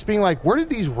off, just being like, where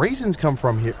did these raisins come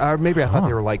from here? Maybe I thought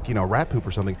they were like, rat poop or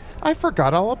something. I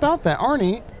forgot all about that.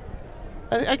 Arnie,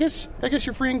 I guess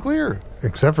you're free and clear.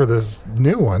 Except for this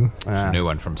new one. It's a new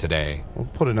one from today. We'll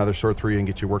put another sword through you and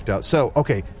get you worked out. So,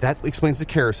 okay, that explains the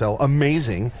carousel.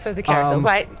 Amazing. So the carousel,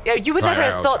 right? You would never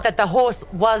have thought that the horse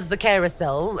was the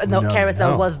carousel and the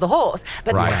carousel was the horse.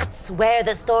 But that's where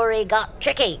the story got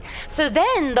tricky. So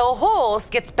then the horse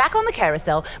gets back on the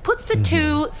carousel, puts the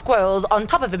two squirrels on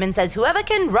top of him and says, whoever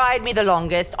can ride me the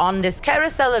longest on this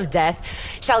carousel of death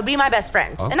shall be my best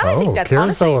friend. And I think that's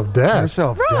carousel of death.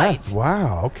 Carousel of death.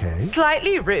 Wow, okay.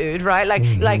 Slightly rude, right? Like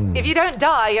if you don't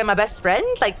die, you're my best friend.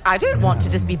 Like, I don't want to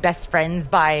just be best friends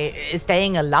by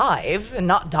staying alive and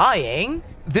not dying.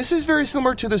 This is very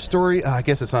similar to the story. I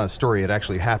guess it's not a story, it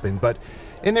actually happened, but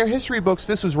in their history books,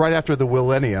 this was right after the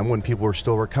millennium when people were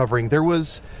still recovering. There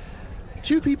was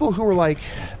two people who were like,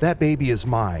 that baby is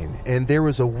mine. And there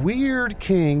was a weird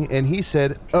king, and he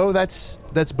said, oh, that's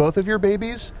both of your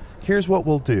babies? Here's what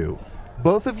we'll do.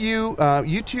 Both of you,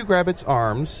 you two grab its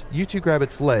arms, you two grab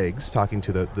its legs, talking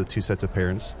to the two sets of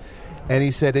parents. And he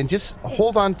said, and just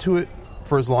hold on to it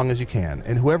for as long as you can.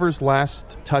 And whoever's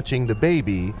last touching the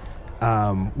baby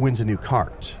wins a new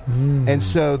cart. And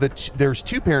so there's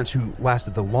two parents who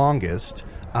lasted the longest,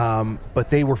 but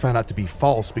they were found out to be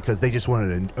false because they just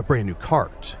wanted a brand new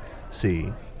cart.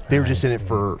 See? They were just in it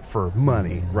for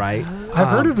money, right? I've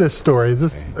heard of this story. Is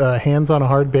this Hands on a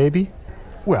Hard Baby?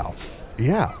 Well,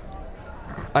 yeah.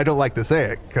 I don't like to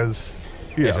say it because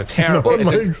it's a terrible.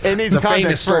 It needs a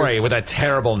famous story first. with a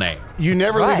terrible name. You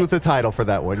never lead with the title for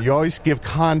that one. You always give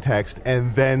context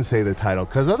and then say the title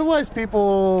because otherwise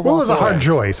people. Well, it was a hard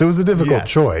choice. It was a difficult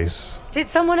choice. Did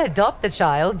someone adopt the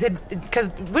child? Because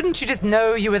wouldn't you just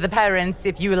know you were the parents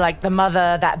if you were like the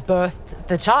mother that birthed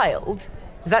the child?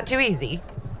 Is that too easy?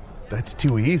 That's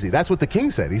too easy. That's what the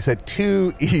king said. He said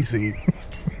too easy.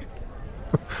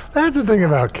 That's the thing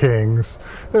about kings.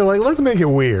 They're like, let's make it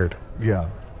weird. Yeah.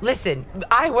 Listen,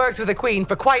 I worked with a queen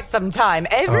for quite some time.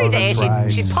 Every day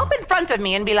she'd pop in front of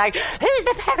me and be like, who's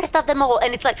the fairest of them all?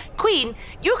 And it's like, Queen,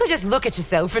 you could just look at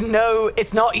yourself and know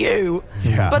it's not you.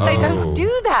 Yeah. But they don't do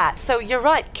that. So you're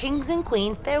right, kings and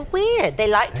queens, they're weird. They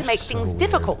like to make things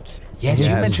difficult. Yes,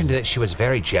 you mentioned that she was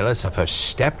very jealous of her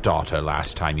stepdaughter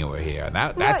last time you were here.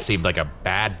 That seemed like a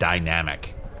bad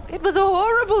dynamic. It was a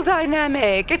horrible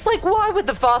dynamic. It's like, why would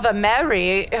the father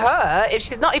marry her if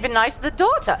she's not even nice to the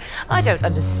daughter? I don't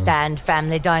understand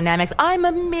family dynamics. I'm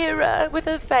a mirror with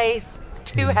a face,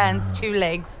 two hands, two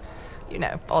legs. You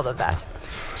know, all of that.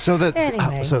 So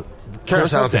Anyway.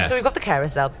 Carousel of death. So we've got the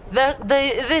carousel.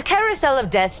 The carousel of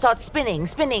death starts spinning.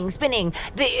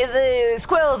 The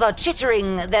squirrels are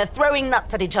chittering. They're throwing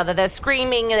nuts at each other. They're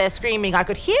screaming. I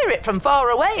could hear it from far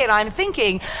away, and I'm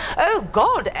thinking, oh,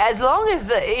 God, as long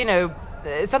as,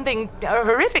 something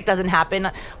horrific doesn't happen,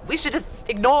 we should just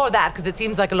ignore that because it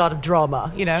seems like a lot of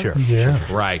drama, you know? Sure. Yeah.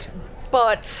 Right.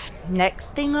 But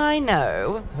next thing I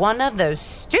know, one of those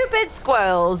stupid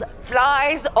squirrels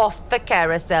flies off the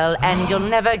carousel, and you'll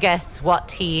never guess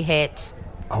what he hit.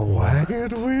 A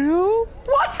wagon wheel?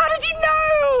 What? How did you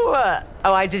know?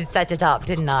 Oh, I did set it up,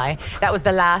 didn't I? That was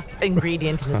the last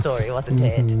ingredient in the story, wasn't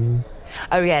it?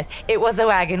 Oh, yes. It was a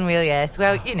wagon wheel, yes.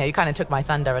 Well, you kind of took my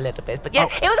thunder a little bit. But yeah,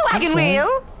 it was a wagon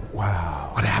wheel.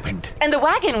 Wow. What happened? And the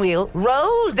wagon wheel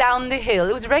rolled down the hill.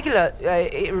 It was a regular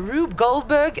Rube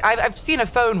Goldberg. I've seen a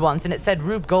phone once, and it said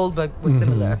Rube Goldberg was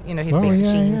similar. He'd be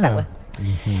machines that were.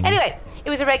 Anyway, it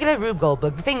was a regular Rube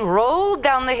Goldberg. The thing rolled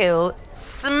down the hill,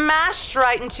 smashed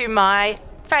right into my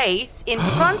face in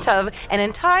front of an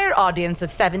entire audience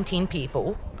of 17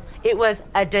 people. It was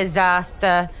a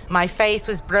disaster. My face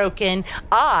was broken.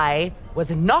 I was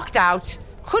knocked out.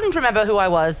 Couldn't remember who I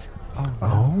was.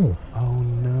 Oh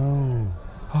no.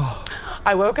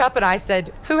 I woke up and I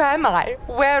said, who am I?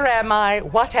 Where am I?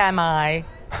 What am I?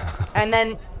 And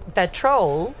then the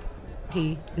troll,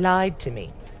 he lied to me.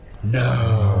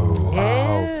 No. Yeah.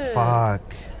 Oh,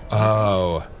 fuck.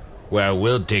 Oh. Well,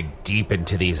 we'll dig deep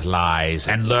into these lies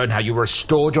and learn how you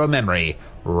restored your memory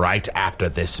right after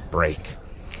this break.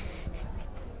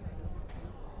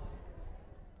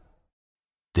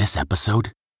 This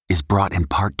episode is brought in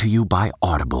part to you by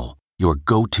Audible, your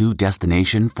go-to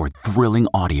destination for thrilling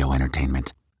audio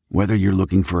entertainment. Whether you're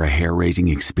looking for a hair-raising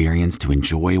experience to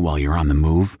enjoy while you're on the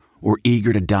move or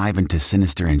eager to dive into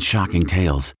sinister and shocking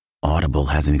tales, Audible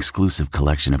has an exclusive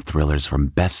collection of thrillers from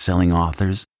best-selling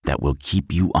authors that will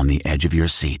keep you on the edge of your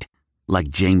seat. Like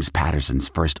James Patterson's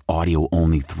first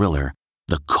audio-only thriller,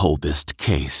 The Coldest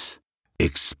Case.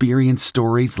 Experience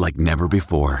stories like never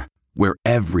before, where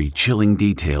every chilling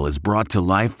detail is brought to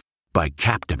life by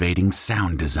captivating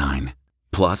sound design.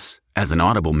 Plus, as an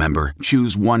Audible member,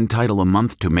 choose one title a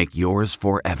month to make yours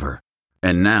forever.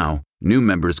 And now, new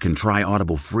members can try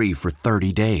Audible free for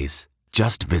 30 days.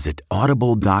 Just visit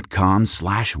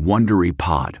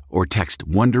audible.com/WonderyPod or text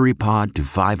WonderyPod to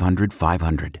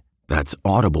 500-500. That's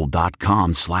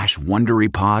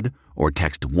audible.com/WonderyPod or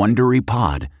text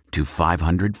WonderyPod to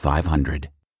 500-500.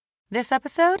 This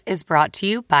episode is brought to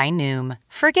you by Noom.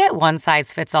 Forget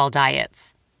one-size-fits-all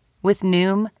diets. With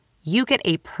Noom, you get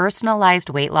a personalized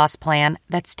weight loss plan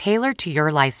that's tailored to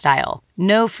your lifestyle.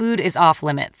 No food is off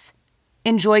limits.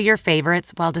 Enjoy your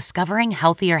favorites while discovering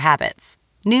healthier habits.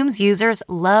 Noom's users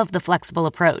love the flexible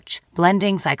approach,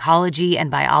 blending psychology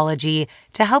and biology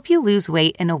to help you lose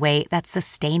weight in a way that's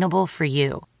sustainable for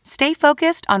you. Stay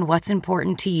focused on what's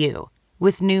important to you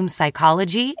with Noom's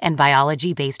psychology and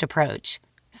biology-based approach.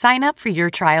 Sign up for your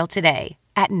trial today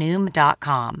at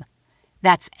Noom.com.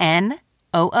 That's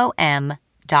NOOM.com.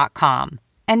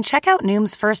 And check out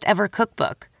Noom's first ever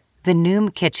cookbook, The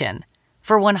Noom Kitchen,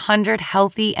 for 100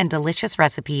 healthy and delicious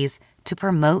recipes to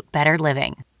promote better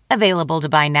living. Available to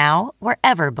buy now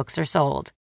wherever books are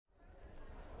sold.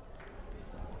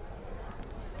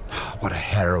 What a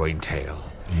harrowing tale.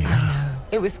 Yeah.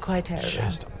 It was quite terrible.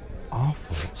 Just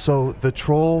awful. So the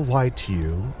troll lied to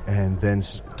you and then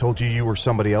told you were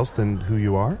somebody else than who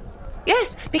you are?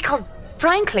 Yes, because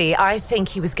frankly, I think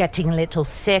he was getting a little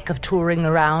sick of touring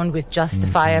around with just a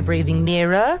fire-breathing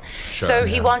mirror. Sure, so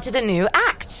he wanted a new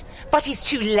act. But he's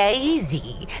too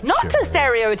lazy. Not to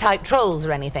stereotype trolls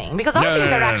or anything, because I think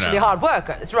they're actually hard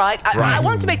workers, right? I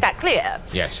want to make that clear.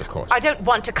 Yes, of course. I don't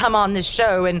want to come on this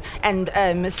show and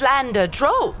slander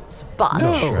trolls, but...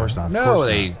 No, of course not. No,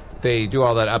 they do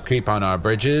all that upkeep on our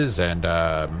bridges, and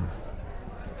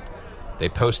they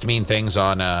post mean things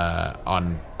on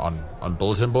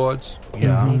bulletin boards.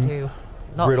 Yeah. They do.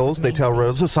 Riddles, they tell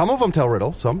riddles. Some of them tell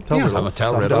riddles. Some tell riddles. Some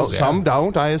tell riddles, Some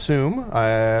don't, I assume. I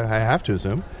have to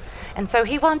assume. And so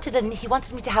he wanted me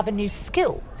to have a new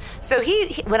skill. So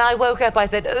he when I woke up, I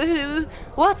said, "Ooh,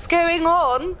 what's going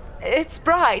on? It's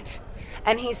bright."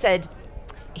 And he said,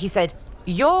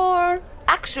 "You're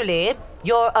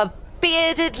a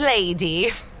bearded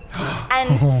lady."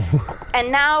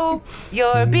 and now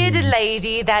you're a bearded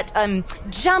lady that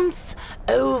jumps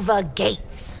over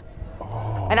gates.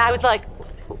 And I was like,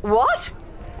 "What?"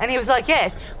 And he was like,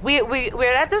 "Yes,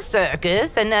 we're at the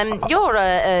circus, and you're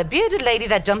a bearded lady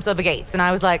that jumps over gates." And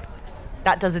I was like,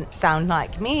 "That doesn't sound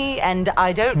like me, and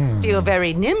I don't feel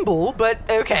very nimble, but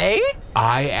okay."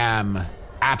 I am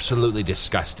absolutely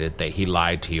disgusted that he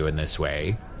lied to you in this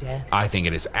way. Yeah. I think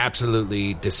it is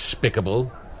absolutely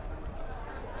despicable.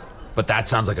 But that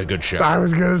sounds like a good show. I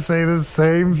was going to say the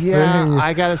same thing. Yeah,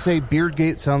 I got to say,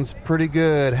 Beardgate sounds pretty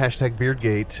good. Hashtag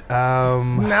Beardgate.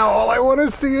 Now all I want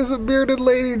to see is a bearded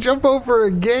lady jump over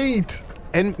a gate.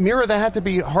 And Mira, that had to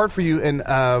be hard for you. And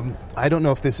I don't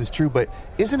know if this is true, but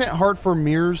isn't it hard for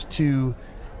mirrors to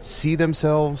see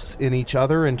themselves in each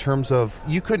other in terms of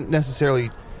you couldn't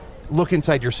necessarily look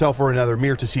inside yourself or another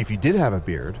mirror to see if you did have a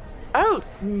beard? Oh,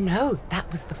 no, that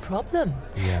was the problem.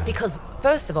 Yeah. Because,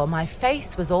 first of all, my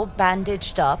face was all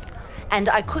bandaged up and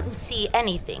I couldn't see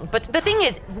anything. But the thing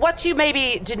is, what you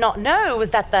maybe did not know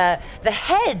was that the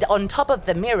head on top of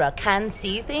the mirror can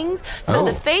see things. So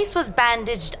the face was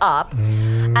bandaged up.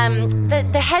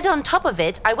 The head on top of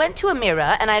it, I went to a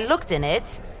mirror and I looked in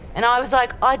it and I was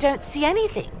like, I don't see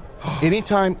anything.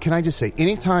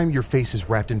 Anytime your face is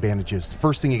wrapped in bandages, the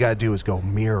first thing you got to do is go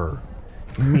mirror,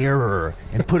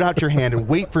 and put out your hand and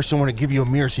wait for someone to give you a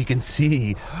mirror so you can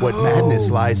see what madness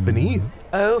lies beneath.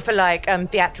 Oh, for like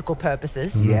theatrical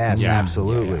purposes? Yes,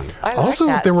 absolutely. I like Also,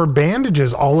 that. if there were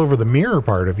bandages all over the mirror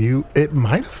part of you, it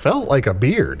might have felt like a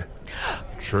beard.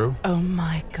 True. Oh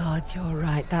my God, you're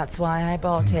right. That's why I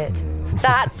bought it.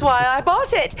 That's why I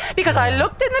bought it. Because I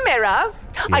looked in the mirror,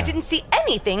 I didn't see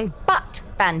anything but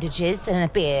bandages and a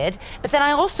beard. But then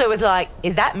I also was like,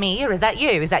 is that me or is that you?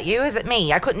 Is that you or is it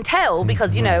me? I couldn't tell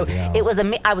because, you know, it was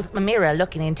I was a mirror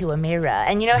looking into a mirror.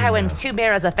 And you know how when two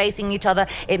mirrors are facing each other,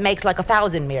 it makes like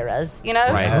 1,000 mirrors, you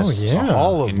know? Right. Oh, yeah.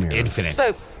 All of mirrors. Infinite.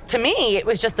 So to me, it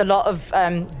was just a lot of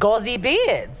gauzy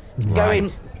beards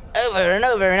going over and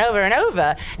over and over and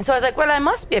over. And so I was like, well, I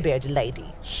must be a bearded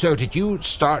lady. So did you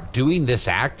start doing this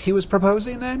act he was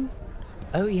proposing then?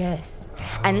 Oh, yes.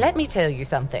 And let me tell you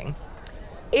something.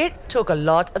 It took a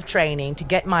lot of training to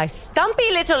get my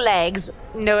stumpy little legs,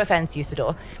 no offense,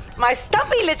 Usador, my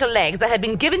stumpy little legs that had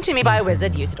been given to me by a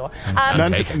wizard, Usador.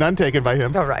 None taken by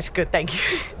him. All right, good, thank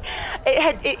you.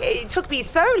 It took me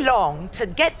so long to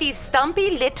get these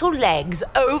stumpy little legs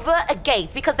over a gate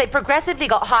because they progressively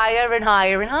got higher and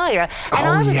higher and higher. And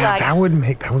I was like, that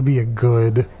would be a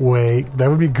good way. That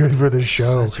would be good for the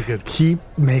show. Such a good- Keep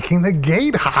making the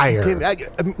gate higher. Okay,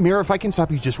 Mira, if I can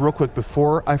stop you just real quick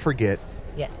before I forget.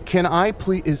 yes. Can I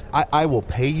please? I will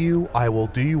pay you. I will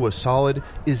do you a solid.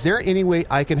 Is there any way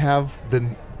I can have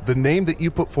the name that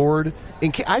you put forward?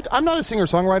 I'm not a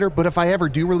singer-songwriter, but if I ever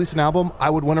do release an album, I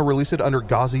would want to release it under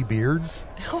Gauzy Beards.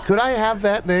 Could I have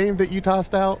that name that you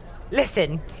tossed out?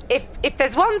 Listen, if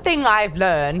there's one thing I've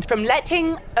learned from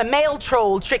letting a male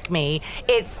troll trick me,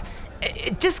 it's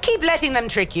just keep letting them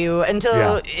trick you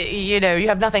until, you know, you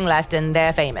have nothing left and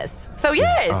they're famous. So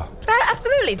yes,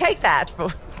 absolutely, take that.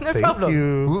 It's no problem.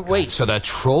 You. Wait, so the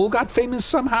troll got famous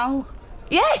somehow?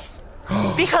 Yes,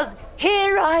 because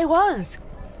here I was.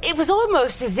 It was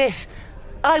almost as if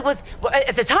I was, well,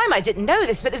 at the time I didn't know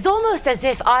this, but it was almost as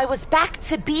if I was back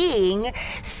to being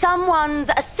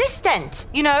someone's assistant,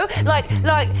 you know? Like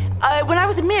when I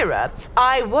was a mirror,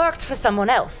 I worked for someone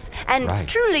else. And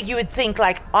truly you would think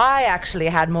like I actually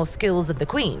had more skills than the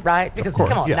queen, right? Because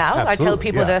come on now, I tell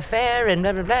people they're fair and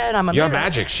blah, blah, blah, and I'm a You're mirror.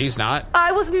 magic, she's not.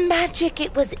 I was magic.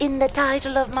 It was in the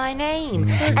title of my name.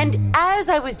 And as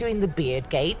I was doing the beard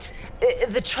gate,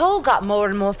 the troll got more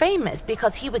and more famous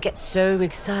because he would get so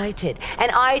excited.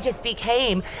 And I just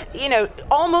became, you know,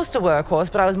 almost a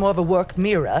workhorse, but I was more of a work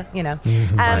mirror, you know.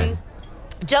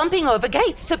 Jumping over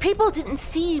gates. So people didn't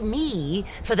see me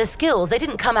for the skills. They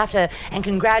didn't come after and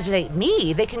congratulate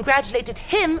me. They congratulated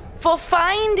him for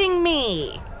finding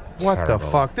me. What the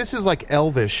fuck? This is like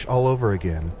Elvish all over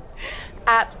again.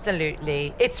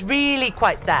 Absolutely. It's really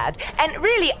quite sad. And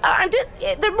really,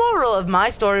 the moral of my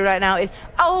story right now is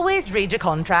always read your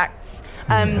contracts.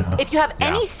 If you have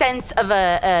any sense of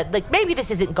like maybe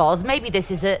this isn't gauze, maybe this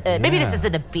is maybe this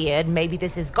isn't a beard, maybe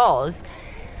this is gauze.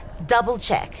 Double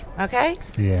check, okay?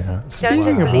 Yeah.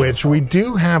 Speaking of which, we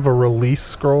do have a release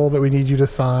scroll that we need you to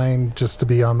sign just to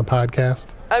be on the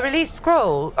podcast. A release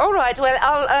scroll. All right. Well,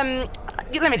 I'll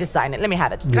let me just sign it. Let me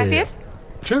have it. Can I see it?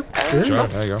 Sure. There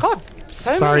you go. God,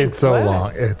 so Sorry many it's so words.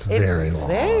 long. It's very long.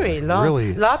 Very long.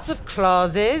 Really? Lots of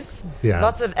clauses. Yeah.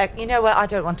 Lots of. You know what? I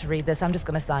don't want to read this. I'm just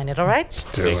going to sign it. All right.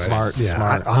 Do it.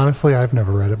 Smart. Honestly, I've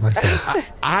never read it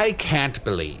myself. I cannot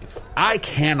believe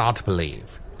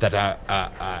that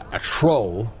a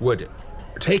troll would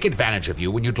take advantage of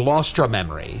you when you'd lost your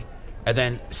memory and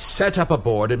then set up a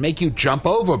board and make you jump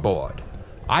overboard.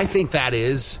 I think that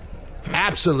is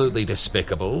absolutely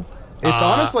despicable. It's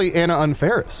honestly Anna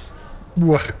Unferris.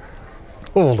 What?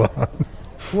 Hold on.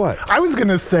 What? I was going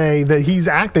to say that he's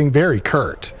acting very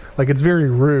curt. Like, it's very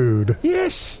rude.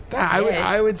 Yes,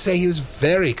 I would say he was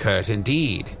very curt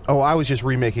indeed. Oh, I was just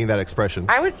remaking that expression.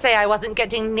 I would say I wasn't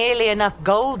getting nearly enough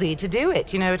Goldie to do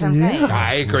it. You know what I'm saying?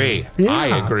 I agree. Yeah.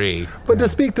 I agree. But to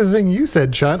speak to the thing you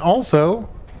said, Chun, also,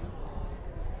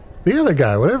 the other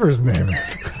guy, whatever his name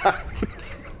is.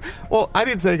 Well, I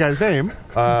didn't say the guy's name.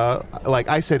 Like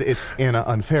I said, it's Anna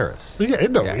Unferris.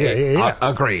 Yeah.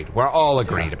 Agreed. We're all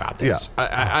agreed about this.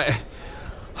 Yeah.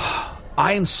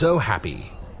 I am so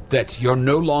happy that you're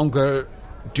no longer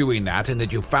doing that and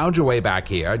that you found your way back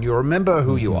here and you remember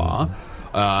who you are.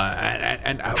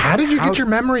 And how did you get your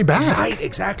memory back? Right,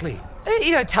 exactly.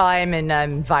 Time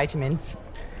and vitamins.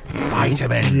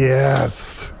 Vitamins.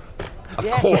 Yes. Of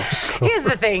course. Here's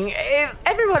the thing: if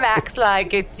everyone acts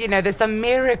like it's there's some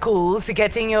miracle to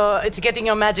getting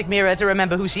your magic mirror to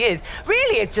remember who she is.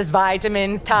 Really, it's just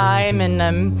vitamins, time, and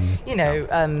I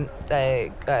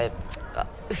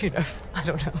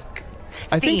don't know.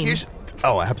 I think you should.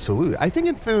 Oh, absolutely. I think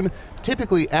in Foon,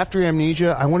 typically after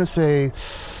amnesia, I want to say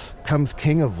comes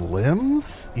King of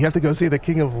Limbs. You have to go see the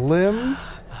King of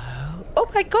Limbs. Oh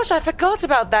my gosh, I forgot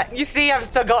about that. You see, I've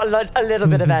still got a little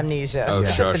bit of amnesia. Oh,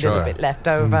 just sure, a little bit left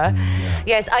over.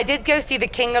 Yes, I did go see the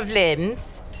King of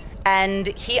Limbs, and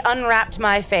he unwrapped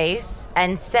my face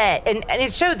and said, and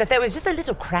it showed that there was just a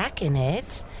little crack in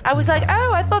it. I was like,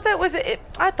 oh, I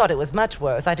thought it was much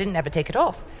worse. I didn't ever take it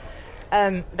off.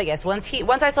 But yes, once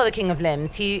I saw the King of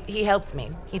Limbs, he helped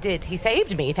me. He did. He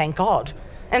saved me, thank God.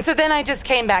 And so then I just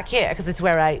came back here because it's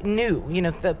where I knew,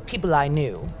 the people I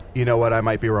knew. You know what? I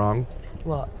might be wrong.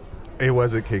 What? It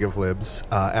wasn't King of Libs.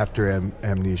 After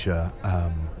amnesia,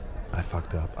 I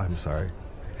fucked up. I'm sorry.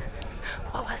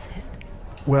 What was it?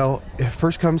 Well,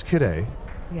 first comes Kid A,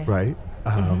 right?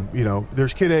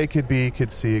 There's Kid A, Kid B,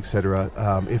 Kid C, etc.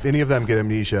 If any of them get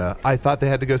amnesia, I thought they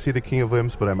had to go see the King of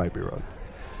Limbs, but I might be wrong.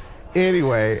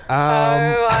 Anyway, oh,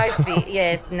 I see.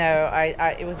 Yes, no,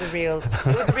 it was a real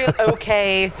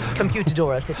okay computer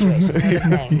Dora situation.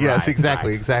 Yes,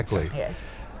 exactly. So, yes.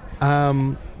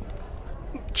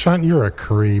 Chunt, you're a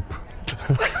creep.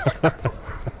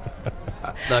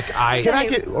 Look, I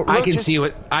can see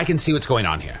what's going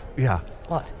on here. Yeah.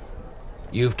 What?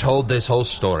 You've told this whole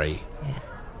story. Yes.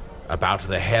 About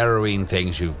the harrowing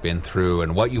things you've been through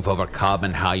and what you've overcome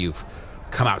and how you've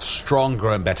come out stronger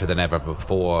and better than ever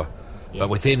before. Yeah. But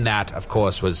within that, of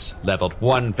course, was leveled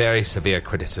one very severe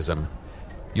criticism.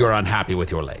 You're unhappy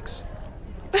with your legs.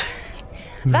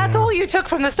 That's all you took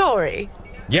from the story?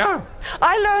 Yeah.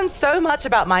 I learned so much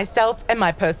about myself and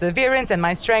my perseverance and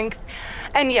my strength.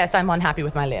 And yes, I'm unhappy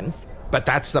with my limbs. But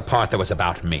that's the part that was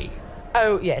about me.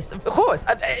 Oh, yes, of course.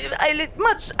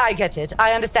 I get it.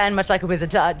 I understand much like a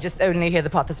wizard. I just only hear the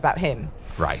part that's about him.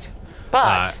 Right.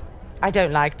 But I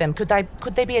don't like them. Could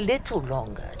they be a little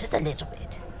longer? Just a little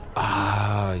bit.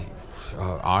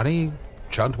 Arnie,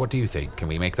 Chunt, what do you think? Can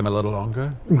we make them a little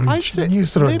longer? You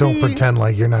sort of don't pretend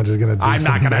like you're not just going to do I'm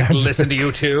not going to listen to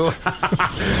you two.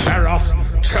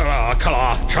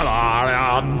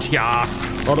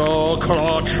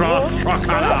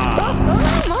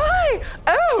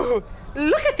 Oh,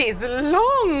 look at these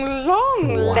long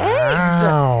legs.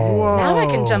 Whoa. Now I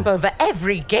can jump over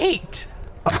every gate.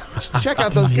 Check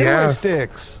out those getaway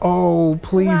sticks. Oh,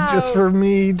 please, just for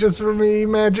me,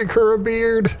 magic her a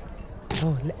beard.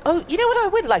 Oh, you know what? I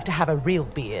would like to have a real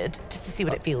beard, just to see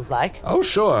what it feels like. Oh,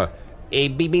 sure. Oh,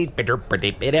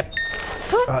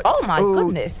 my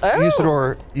goodness. Oh.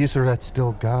 Usador, that's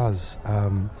still Gaz.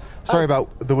 Sorry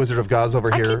about the Wizard of Gaz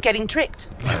over here. I keep getting tricked.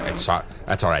 That's all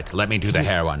right. Let me do the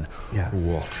hair one. Yeah.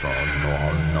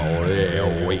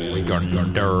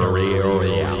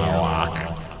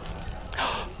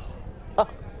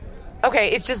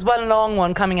 Okay, it's just one long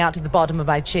one coming out to the bottom of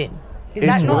my chin. Is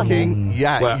that normal? Working.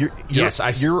 Yeah, well,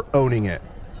 you're owning it.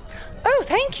 Oh,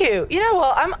 thank you. You know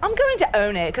what? I'm going to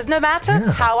own it, because no matter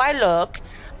how I look,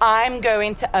 I'm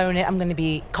going to own it. I'm going to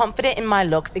be confident in my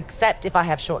looks, except if I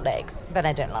have short legs. Then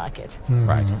I don't like it.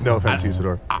 Right. No offense,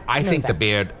 Usador. I think the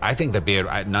beard,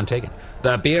 none taken.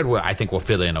 The beard, I think, will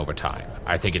fill in over time.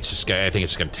 I think it's just going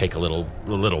to take a little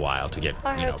while to get,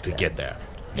 get there.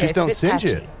 Just don't singe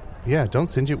it. Yeah, don't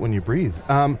singe it when you breathe.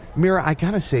 Mira, I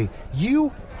gotta say,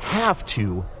 you have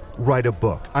to write a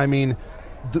book. I mean,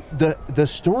 the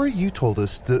story you told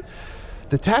us, the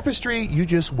tapestry you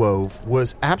just wove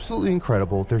was absolutely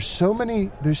incredible. There's so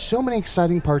many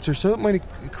exciting parts. There's so many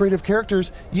creative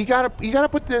characters. You gotta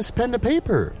put this pen to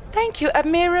paper. Thank you. A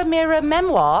mirror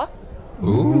memoir.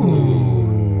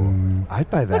 Ooh,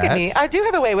 I'd buy that. Look at me. I do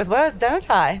have a way with words, don't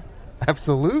I?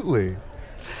 Absolutely.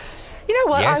 You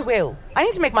know what? Yes. I will. I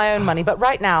need to make my own money, but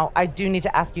right now, I do need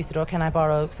to ask Usador, can I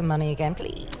borrow some money again,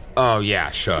 please? Oh yeah,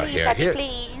 sure. Please, Daddy,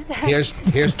 please.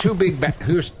 Here's two big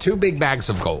bags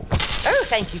of gold. Oh,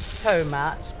 thank you so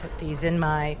much. Put these in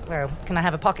my... Well, can I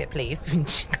have a pocket, please?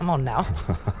 Come on now.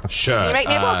 Sure. Can you make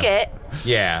me a pocket?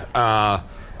 Yeah.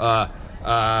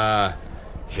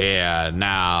 Here,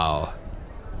 now.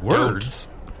 Words?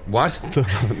 What?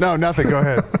 No, nothing. Go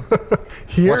ahead.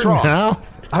 Here What's wrong? now?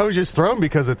 I was just thrown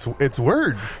because it's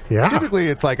words. Yeah. Typically,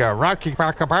 it's like a rocky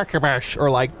bash or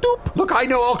like doop. Look, I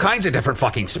know all kinds of different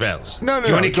fucking spells. No. Do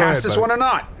you want to cast this one or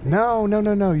not? No.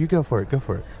 You go for it. Go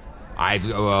for it. There's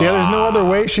no other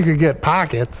way she could get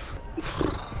pockets.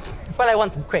 Well, I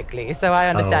want them quickly, so I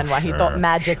understand why he thought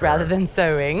magic rather than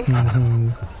sewing.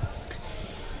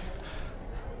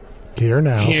 Here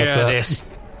now. Hear this.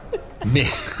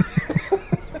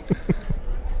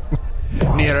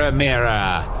 Mirror,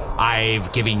 mirror,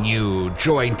 I've given you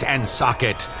joint and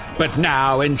socket, but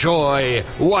now enjoy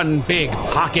one big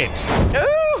pocket.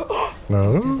 Oh,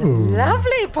 Oh.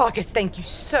 lovely pockets. Thank you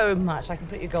so much. I can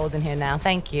put your gold in here now.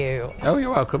 Thank you. Oh,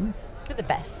 you're welcome. You're the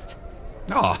best.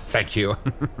 Oh, thank you.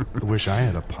 I wish I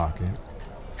had a pocket.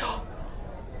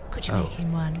 Could you make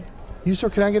him one? You, sir,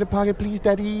 can I get a pocket, please,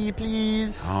 Daddy?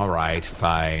 Please. All right,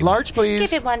 fine. Large, please.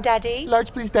 Give him one, Daddy.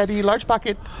 Large, please, Daddy. Large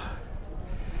pocket.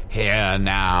 Here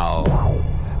now.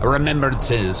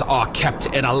 Remembrances are kept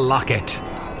in a locket,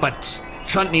 but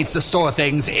Chunt needs to store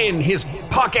things in his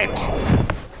pocket.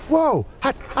 Whoa!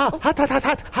 Hot! Hot! Hot! Hot!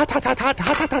 Hot! Hot! Hot! Hot!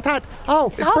 Hot! Hot! Hot! Oh,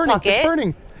 it's hot burning! pocket. It's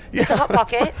burning! Yeah. It's a hot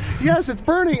pocket. Yes, it's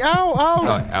burning!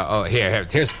 Ow!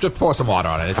 Here's just pour some water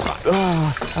on it. It's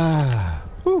fine.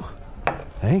 Whew.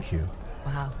 Thank you,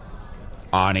 Wow.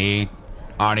 Arnie,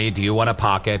 do you want a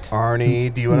pocket?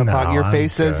 Arnie. Do you want a pocket? Your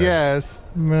face says good. yes.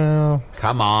 Well,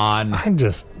 Come on.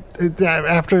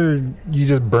 after you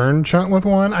just burned Chunt with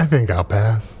one, I think I'll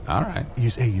pass. All right.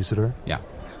 Hey, Usador. Yeah.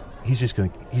 He's just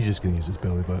gonna use his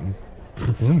belly button.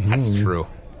 That's true.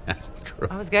 That's true.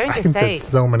 I was going I to can say, fit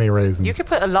so many raisins. you could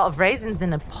put a lot of raisins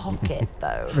in a pocket,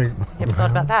 though. You ever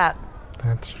thought about that?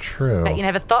 That's true. Bet you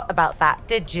never thought about that,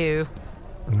 did you?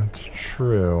 That's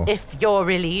true. If you're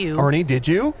really you. Arnie, did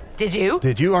you? Did you?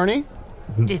 Did you, Arnie?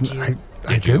 Did you?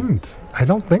 I didn't. I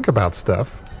don't think about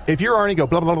stuff. If you're Arnie, go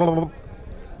blah blah blah blah.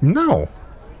 No.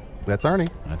 That's Arnie.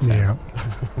 That's it. Yeah.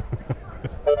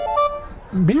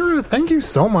 Mira, thank you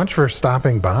so much for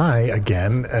stopping by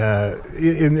again.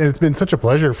 It's been such a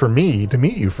pleasure for me to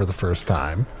meet you for the first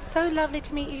time. So lovely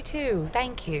to meet you too.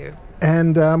 Thank you.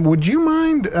 And would you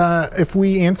mind if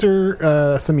we answer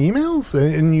some emails?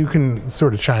 And you can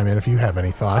sort of chime in if you have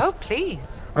any thoughts. Oh, please.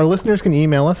 Our listeners can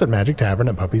email us at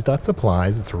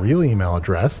magictavern@puppies.supplies. It's a real email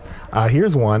address.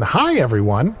 Here's one. Hi,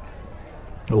 everyone.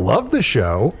 Love the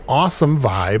show. Awesome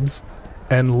vibes.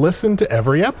 And listen to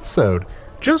every episode.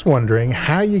 Just wondering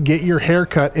how you get your hair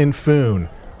cut in Foon.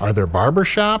 Are there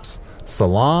barbershops?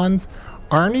 Salons?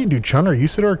 Arnie, do Chun or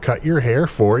Usador cut your hair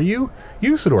for you?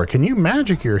 Usador, can you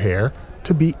magic your hair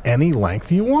to be any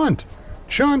length you want?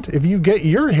 Chunt, if you get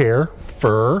your hair,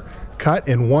 fur, cut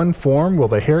in one form, will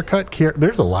the haircut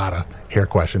there's a lot of hair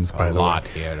questions, by the way. A lot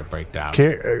here to break down.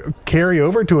 Carry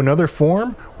over to another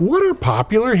form? What are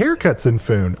popular haircuts in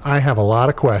Foon? I have a lot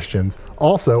of questions.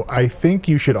 Also, I think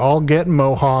you should all get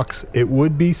mohawks. It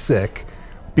would be sick.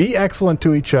 Be excellent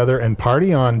to each other and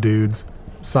party on, dudes.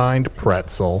 Signed,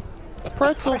 Pretzel.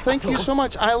 Pretzel, thank you so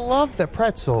much. I love that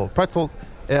Pretzel. Pretzel,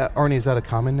 Arnie, is that a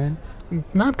common name?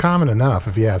 Not common enough,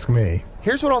 if you ask me.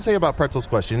 Here's what I'll say about Pretzel's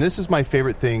question. This is my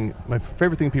favorite thing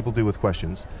people do with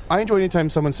questions. I enjoy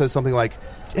anytime someone says something like,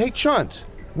 hey, Chunt,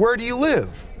 where do you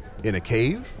live? In a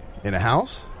cave? In a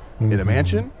house? In a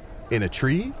mansion? In a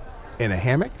tree? In a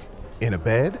hammock? In a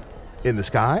bed? In the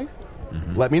sky?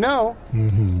 Let me know.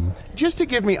 Just to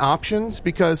give me options,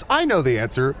 because I know the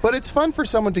answer, but it's fun for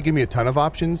someone to give me a ton of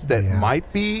options that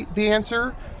might be the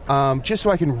answer, just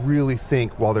so I can really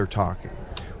think while they're talking.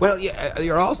 Well, yeah,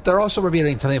 they're also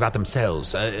revealing something about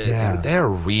themselves. They're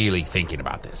really thinking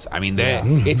about this. I mean,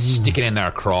 it's sticking in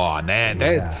their craw, and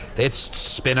it's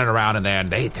spinning around in there, and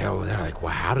they're like,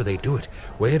 well, how do they do it?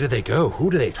 Where do they go?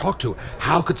 Who do they talk to?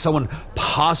 How could someone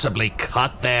possibly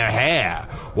cut their hair?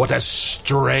 What a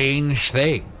strange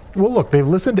thing. Well, look, they've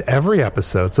listened to every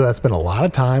episode, so that's been a lot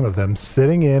of time of them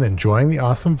sitting in, enjoying the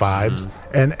awesome vibes,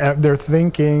 and they're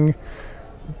thinking...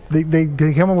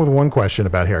 They come up with one question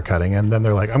about haircutting, and then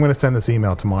they're like, I'm going to send this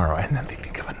email tomorrow. And then they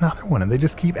think of another one, and they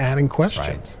just keep adding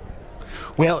questions.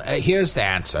 Right. Well, here's the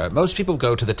answer. Most people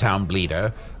go to the town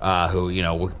bleeder, who,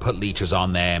 will put leeches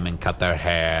on them and cut their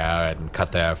hair and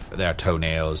cut their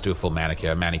toenails, do a full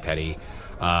manicure, mani-pedi.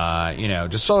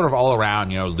 Just sort of all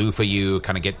around, loofah you,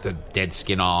 kind of get the dead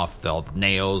skin off, the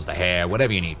nails, the hair,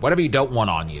 whatever you need. Whatever you don't want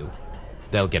on you,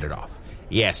 they'll get it off.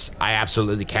 Yes, I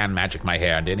absolutely can magic my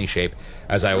hair into any shape,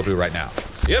 as I will do right now.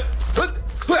 Yep.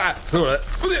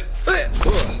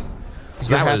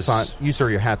 So You, sir,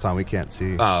 your hat's on. We can't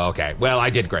see. Oh, okay. Well,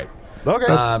 I did great. Okay.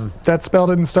 That spell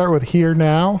didn't start with here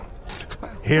now?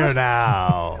 Here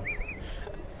now.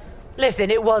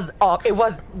 Listen, it was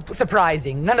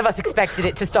surprising. None of us expected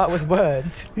it to start with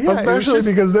words. Yeah, especially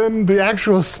because then the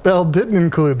actual spell didn't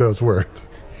include those words.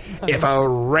 If a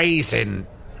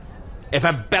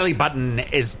belly button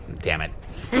is... Damn it.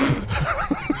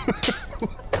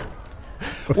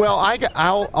 Well,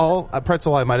 I'll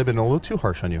Pretzel, I might have been a little too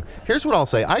harsh on you. Here's what I'll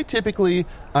say. I typically,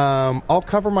 I'll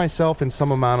cover myself in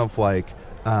some amount of, like,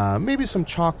 maybe some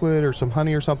chocolate or some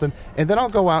honey or something, and then I'll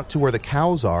go out to where the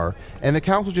cows are, and the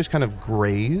cows will just kind of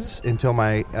graze until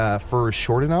my fur is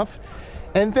short enough.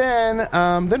 And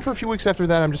then for a few weeks after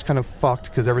that, I'm just kind of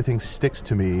fucked because everything sticks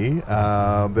to me.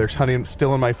 There's honey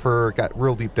still in my fur, got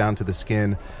real deep down to the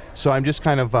skin. So I'm just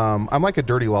kind of, I'm like a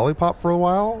dirty lollipop for a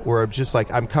while, where I'm just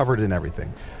like, I'm covered in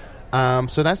everything.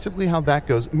 So that's typically how that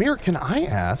goes. Mira, can I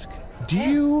ask,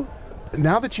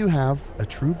 now that you have a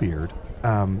true beard,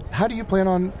 how do you plan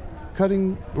on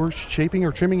cutting or shaping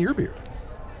or trimming your beard?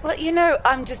 Well,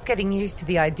 I'm just getting used to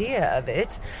the idea of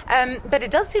it. But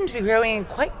it does seem to be growing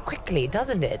quite quickly,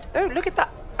 doesn't it? Oh, look at that.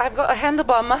 I've got a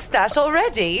handlebar mustache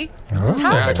already. Oh,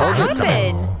 how did that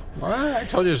happen? Well, I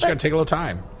told you it's going to take a little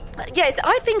time. Yes,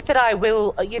 I think that I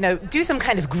will, do some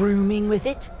kind of grooming with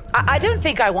it. I don't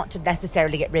think I want to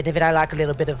necessarily get rid of it. I like a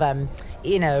little bit of, a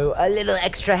little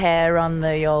extra hair on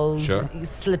the old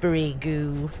slippery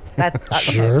goo.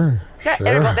 Sure.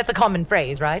 That's a common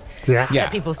phrase, right? Yeah.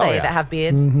 That people say that have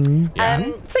beards. Mm-hmm. I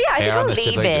think I'll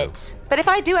leave it. But if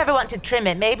I do ever want to trim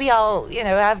it, maybe I'll,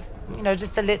 have,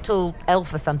 just a little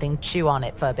elf or something chew on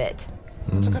it for a bit.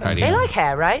 That's a good idea. They like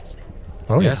hair, right?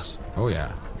 Oh, yes. Oh,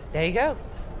 yeah. There you go.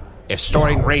 If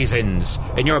storing raisins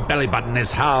in your belly button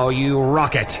is how you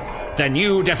rock it, then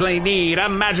you definitely need a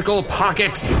magical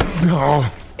pocket. Oh.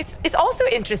 It's also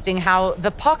interesting how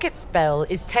the pocket spell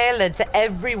is tailored to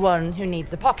everyone who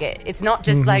needs a pocket. It's not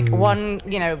just like one,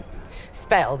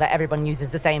 spell that everyone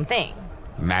uses the same thing.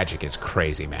 Magic is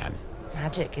crazy, man.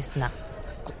 Magic is nuts.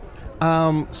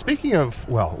 Speaking of,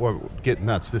 get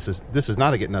nuts. This is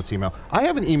not a get nuts email. I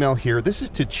have an email here. This is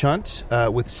to chunt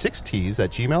with 6 T's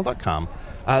at gmail.com.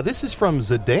 This is from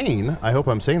Zidane. I hope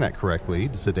I'm saying that correctly,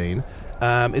 Zidane.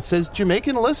 It says,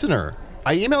 Jamaican listener.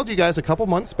 I emailed you guys a couple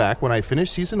months back when I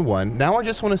finished Season 1. Now I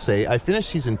just want to say I finished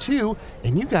Season 2,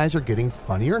 and you guys are getting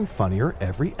funnier and funnier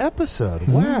every episode.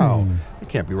 Wow. It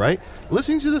can't be right.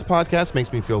 Listening to this podcast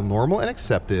makes me feel normal and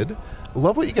accepted.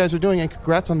 Love what you guys are doing, and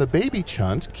congrats on the baby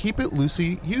chunt. Keep it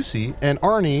Lucy, and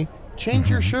Arnie, change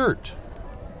your shirt.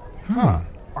 Huh.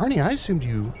 Arnie, I assumed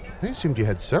you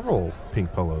had several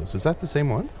pink polos. Is that the same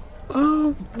one?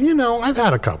 I've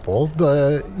had a couple.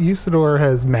 The Usador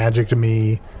has magicked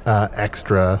me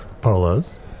extra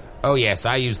polos. Oh, yes,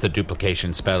 I used the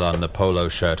duplication spell on the polo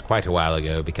shirt quite a while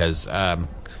ago because,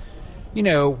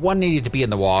 one needed to be in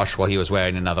the wash while he was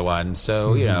wearing another one.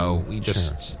 So, we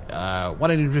just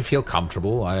wanted him to feel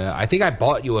comfortable. I think I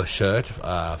bought you a shirt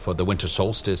for the winter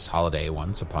solstice holiday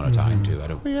once upon a time, too.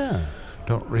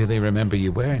 Don't really remember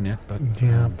you wearing it, but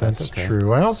that's okay.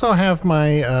 True. I also have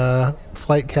my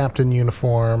flight captain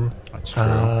uniform. That's true.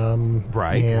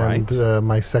 And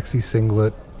my sexy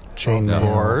singlet chainmail.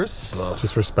 Of course.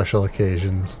 Just for special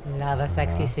occasions. Love a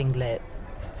sexy singlet.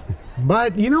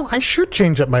 But, I should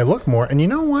change up my look more. And you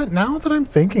know what? Now that I'm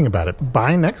thinking about it,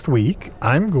 by next week,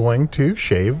 I'm going to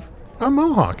shave a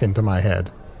mohawk into my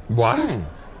head. What?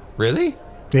 Really?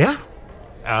 Yeah.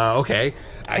 Okay.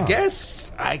 I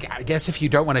guess if you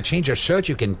don't want to change your shirt,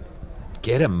 you can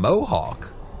get a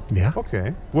mohawk. Yeah.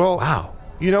 Okay. Well, wow.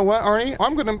 You know what, Arnie?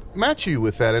 I'm going to match you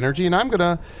with that energy, and I'm going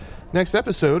to, next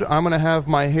episode, I'm going to have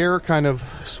my hair kind of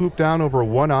swoop down over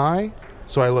one eye,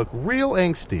 so I look real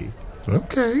angsty.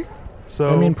 Okay.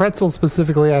 So, Pretzel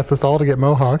specifically asked us all to get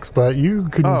mohawks, but you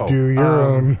could do your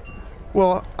own.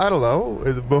 Well, I don't know.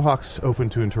 The mohawk's open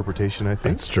to interpretation, I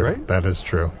think. That's true. Right? That is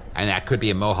true. And that could be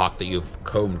a mohawk that you've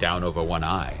combed down over one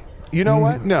eye. You know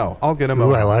what? No, I'll get a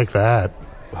mohawk. Ooh, I like that.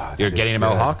 Oh, You're getting a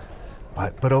mohawk?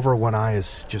 But over one eye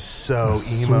is just so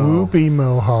emo. Swoopy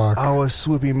mohawk. Oh, a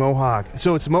swoopy mohawk.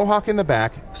 So it's mohawk in the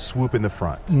back, swoop in the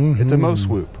front. It's a mo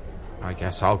swoop. I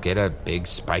guess I'll get a big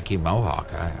spiky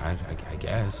mohawk. I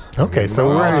guess. Okay,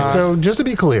 so just to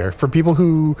be clear, for people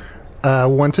who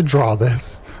want to draw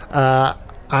this,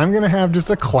 I'm going to have just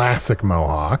a classic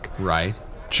mohawk. Right.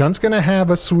 Chunt's going to have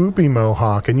a swoopy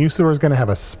mohawk, and Usador's going to have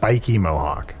a spiky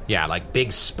mohawk. Yeah, like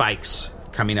big spikes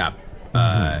coming up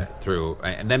through,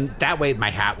 and then that way my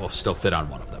hat will still fit on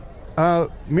one of them.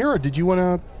 Mira, did you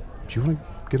want to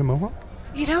get a mohawk?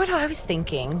 You know what I was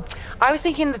thinking? I was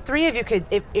thinking the three of you could,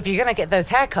 if you're going to get those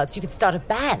haircuts, you could start a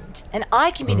band, and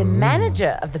I can be the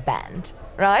manager of the band.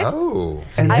 Right? Oh.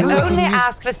 And I only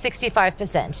asked for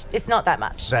 65%. It's not that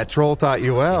much. That troll taught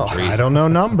you well. I don't know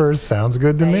numbers. Sounds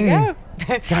good to me. There you go.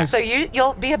 Guys. So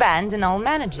you'll be a band and I'll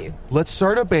manage you. Let's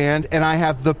start a band, and I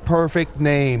have the perfect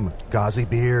name. Gauzy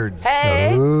Beards.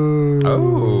 Hey.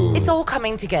 Oh. It's all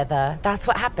coming together. That's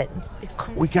what happens. It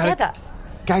comes together.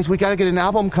 Guys, we gotta get an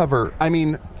album cover. I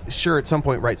mean, sure, at some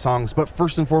point write songs, but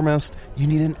first and foremost, you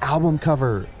need an album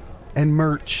cover and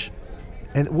merch.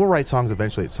 And we'll write songs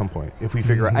eventually at some point if we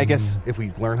figure out, I guess, if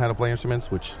we learn how to play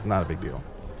instruments, which is not a big deal.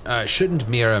 Shouldn't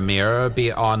Mirror Mirror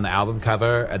be on the album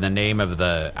cover and the name of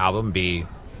the album be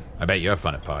I Bet You're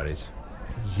Fun at Parties?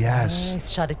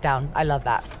 Yes. Shut it down. I love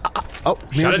that.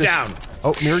 Shut it down.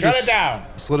 Mirror Shut it down.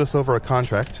 Slid us over a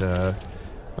contract. I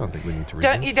don't think we need to read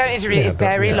it. You don't need to read it. It's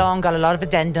very long, got a lot of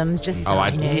addendums. Just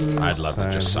sign it. I'd love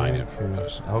to just sign it.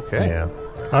 Okay. Yeah.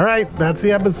 All right, that's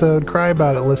the episode. Cry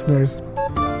about it, listeners.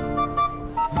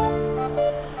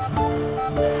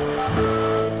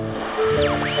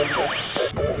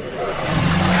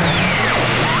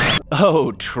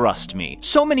 Oh, trust me.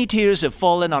 So many tears have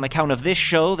fallen on account of this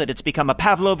show that it's become a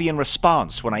Pavlovian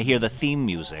response when I hear the theme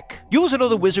music. Usador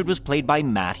the Wizard was played by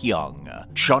Matt Young.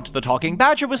 Chunt the Talking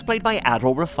Badger was played by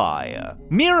Adol Rafai.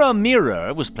 Mirror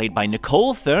Mirror was played by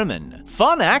Niccole Thurman.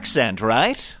 Fun accent,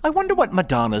 right? I wonder what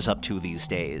Madonna's up to these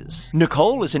days.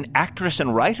 Niccole is an actress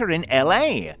and writer in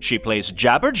LA. She plays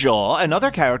Jabberjaw and other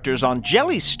characters on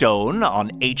Jellystone on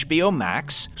HBO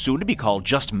Max, soon to be called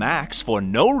just Max for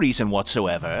no reason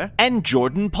whatsoever, and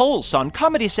Jordan Pulse on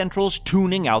Comedy Central's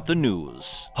Tuning Out the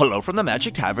News. Hello from the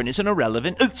Magic Tavern is an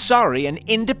an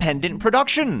independent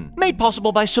production, made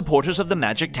possible by supporters of the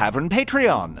Magic Tavern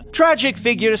Patreon. Tragic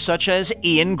figures such as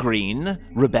Ian Green,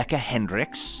 Rebecca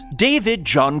Hendricks, David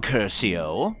John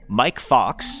Curcio, Mike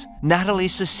Fox, Natalie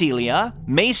Cecilia,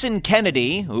 Mason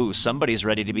Kennedy, ooh, somebody's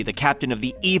ready to be the captain of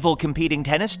the evil competing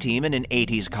tennis team in an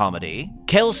 80s comedy,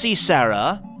 Kelsey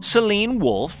Sarah, Celine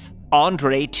Wolfe,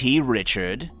 Andre T.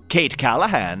 Richard, Kate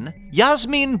Callahan,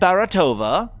 Yasmin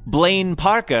Baratova, Blaine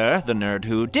Parker, the nerd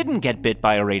who didn't get bit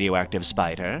by a radioactive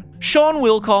spider, Sean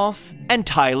Wilkoff, and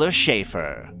Tyler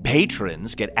Schaefer.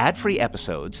 Patrons get ad-free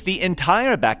episodes, the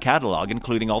entire back catalog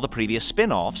including all the previous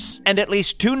spin-offs, and at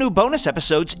least 2 new bonus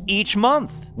episodes each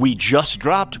month. We just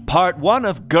dropped part 1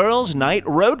 of Girls' Night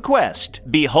Road Quest.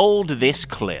 Behold this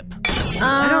clip.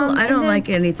 I don't like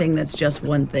anything that's just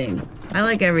one thing. I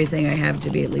like everything I have to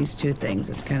be at least 2 things.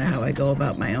 It's kind of how I go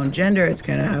about my own gender. It's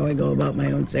kind of how I go about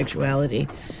my own sexuality.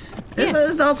 Yeah.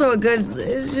 It's also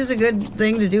it's just a good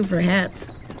thing to do for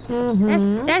hats.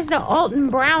 Mm-hmm. That's the Alton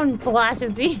Brown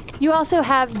philosophy. You also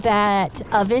have that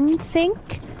oven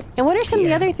sink. And what are some of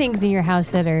the other things in your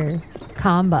house that are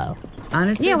combo?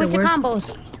 Honestly, what's your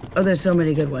combos? Oh, there's so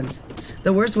many good ones.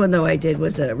 The worst one, though, I did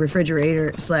was a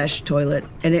refrigerator/toilet,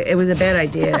 and it was a bad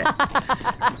idea.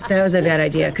 That was a bad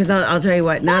idea, because I'll tell you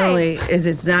what, not only is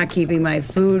it's not keeping my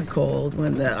food cold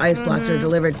when the ice blocks are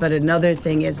delivered, but another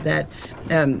thing is that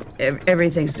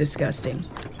everything's disgusting.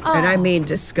 Oh. And I mean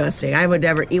disgusting. I would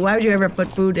never eat. Why would you ever put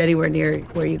food anywhere near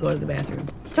where you go to the bathroom?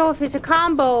 So if it's a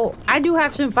combo, I do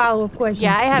have some follow-up questions.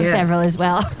 Yeah, I have several as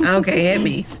well. Okay, hit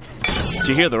me.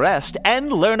 To hear the rest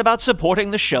and learn about supporting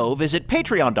the show, visit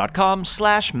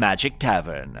patreon.com/Magic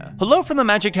Tavern. Hello from the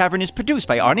Magic Tavern is produced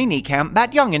by Arnie Niekamp,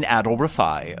 Matt Young, and Adol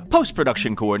Rafai.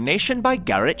 Post-production coordination by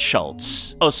Garrett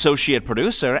Schultz. Associate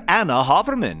producer Anna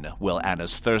Hoverman. Will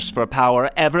Anna's thirst for power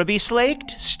ever be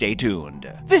slaked? Stay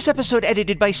tuned. This episode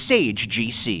edited by Sage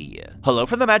GC. Hello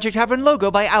from the Magic Tavern logo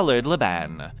by Allard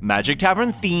Laban. Magic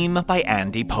Tavern theme by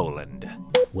Andy Poland.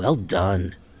 Well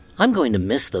done. I'm going to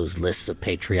miss those lists of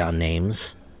Patreon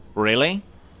names. Really?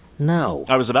 No.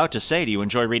 I was about to say, do you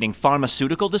enjoy reading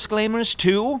pharmaceutical disclaimers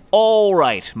too? All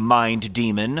right, Mind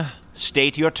Demon.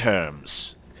 State your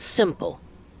terms. Simple.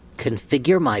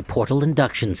 Configure my portal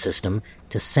induction system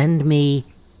to send me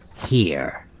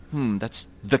here. That's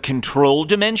the control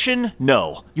dimension?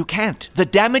 No, you can't. The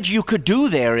damage you could do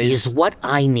there is what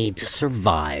I need to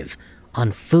survive. On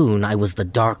Foon, I was the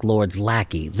Dark Lord's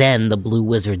lackey, then the Blue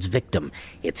Wizard's victim.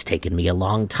 It's taken me a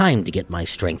long time to get my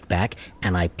strength back,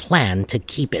 and I plan to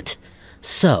keep it.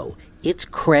 So, it's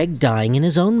Craig dying in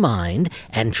his own mind,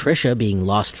 and Trisha being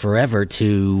lost forever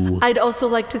to... I'd also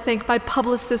like to thank my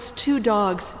publicist's 2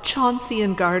 dogs, Chauncey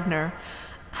and Gardner.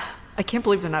 I can't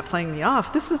believe they're not playing me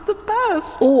off. This is the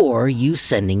best. Or you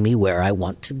sending me where I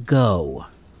want to go.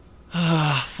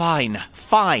 Fine.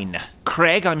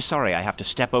 Craig, I'm sorry I have to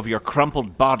step over your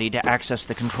crumpled body to access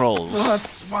the controls.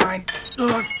 That's fine.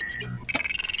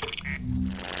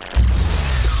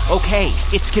 Okay,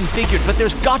 it's configured, but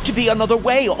there's got to be another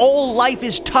way. All life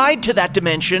is tied to that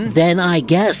dimension. Then I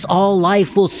guess all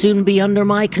life will soon be under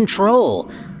my control.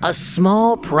 A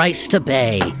small price to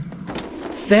pay.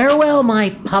 Farewell,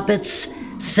 my puppets.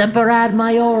 Semper ad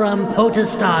maiorum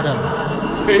potestatem.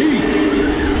 Peace.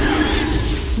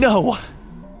 No!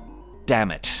 Damn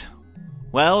it.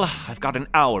 Well, I've got an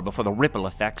hour before the ripple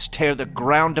effects tear the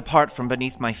ground apart from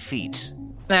beneath my feet.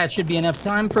 That should be enough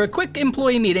time for a quick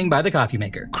employee meeting by the coffee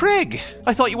maker. Craig,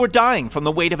 I thought you were dying from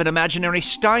the weight of an imaginary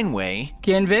Steinway.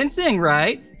 Convincing,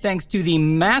 right? Thanks to the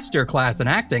master class in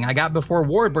acting I got before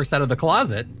Ward burst out of the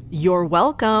closet. You're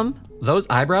welcome. Those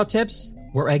eyebrow tips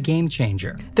were a game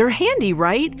changer. They're handy,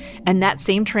 right? And that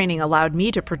same training allowed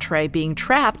me to portray being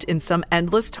trapped in some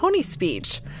endless Tony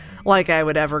speech. Like I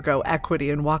would ever go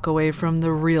equity and walk away from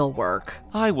the real work.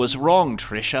 I was wrong,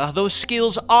 Trisha. Those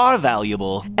skills are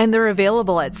valuable. And they're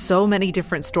available at so many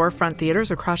different storefront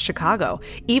theaters across Chicago,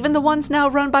 even the ones now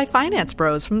run by finance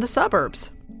bros from the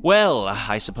suburbs. Well,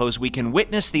 I suppose we can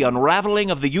witness the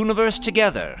unraveling of the universe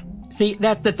together. See,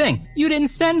 that's the thing. You didn't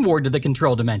send Ward to the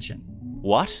control dimension.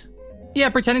 What? Yeah,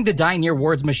 pretending to die near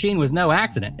Ward's machine was no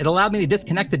accident. It allowed me to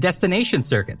disconnect the destination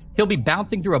circuits. He'll be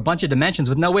bouncing through a bunch of dimensions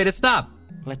with no way to stop.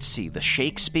 Let's see, the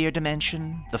Shakespeare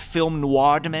dimension, the film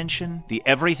noir dimension, the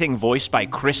everything voiced by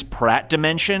Chris Pratt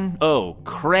dimension. Oh,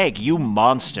 Craig, you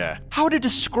monster. How to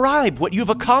describe what you've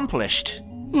accomplished?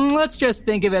 Let's just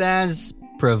think of it as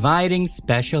providing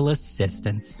special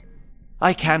assistance.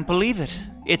 I can't believe it.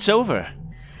 It's over.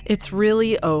 It's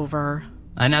really over.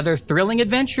 Another thrilling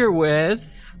adventure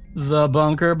with the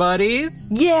Bunker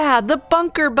Buddies? Yeah, the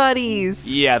Bunker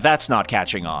Buddies. Yeah, that's not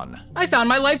catching on. I found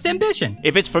my life's ambition.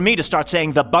 If it's for me to start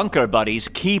saying the Bunker Buddies,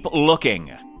 keep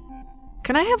looking.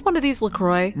 Can I have one of these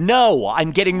LaCroix? No,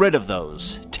 I'm getting rid of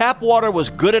those. Tap water was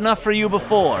good enough for you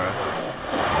before.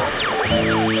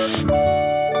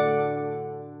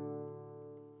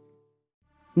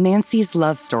 Nancy's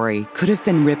love story could have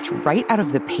been ripped right out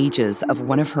of the pages of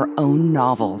one of her own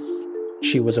novels.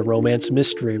 She was a romance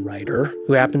mystery writer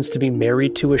who happens to be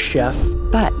married to a chef.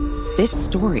 But this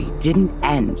story didn't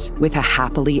end with a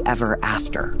happily ever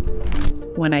after.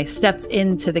 When I stepped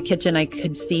into the kitchen, I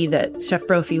could see that Chef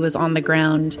Brophy was on the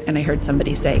ground, and I heard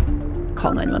somebody say,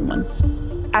 "Call 911."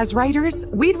 As writers,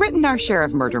 we'd written our share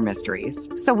of murder mysteries.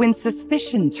 So when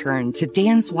suspicion turned to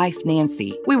Dan's wife,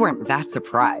 Nancy, we weren't that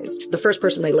surprised. The first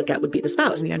person they look at would be the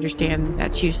spouse. We understand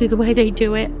that's usually the way they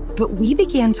do it. But we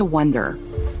began to wonder,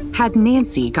 had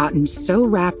Nancy gotten so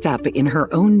wrapped up in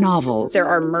her own novels... There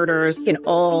are murders in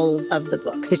all of the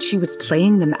books. ...that she was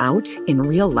playing them out in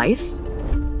real life?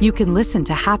 You can listen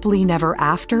to Happily Never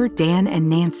After, Dan and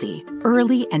Nancy,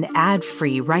 early and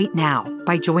ad-free right now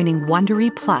by joining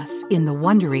Wondery Plus in the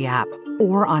Wondery app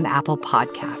or on Apple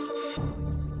Podcasts.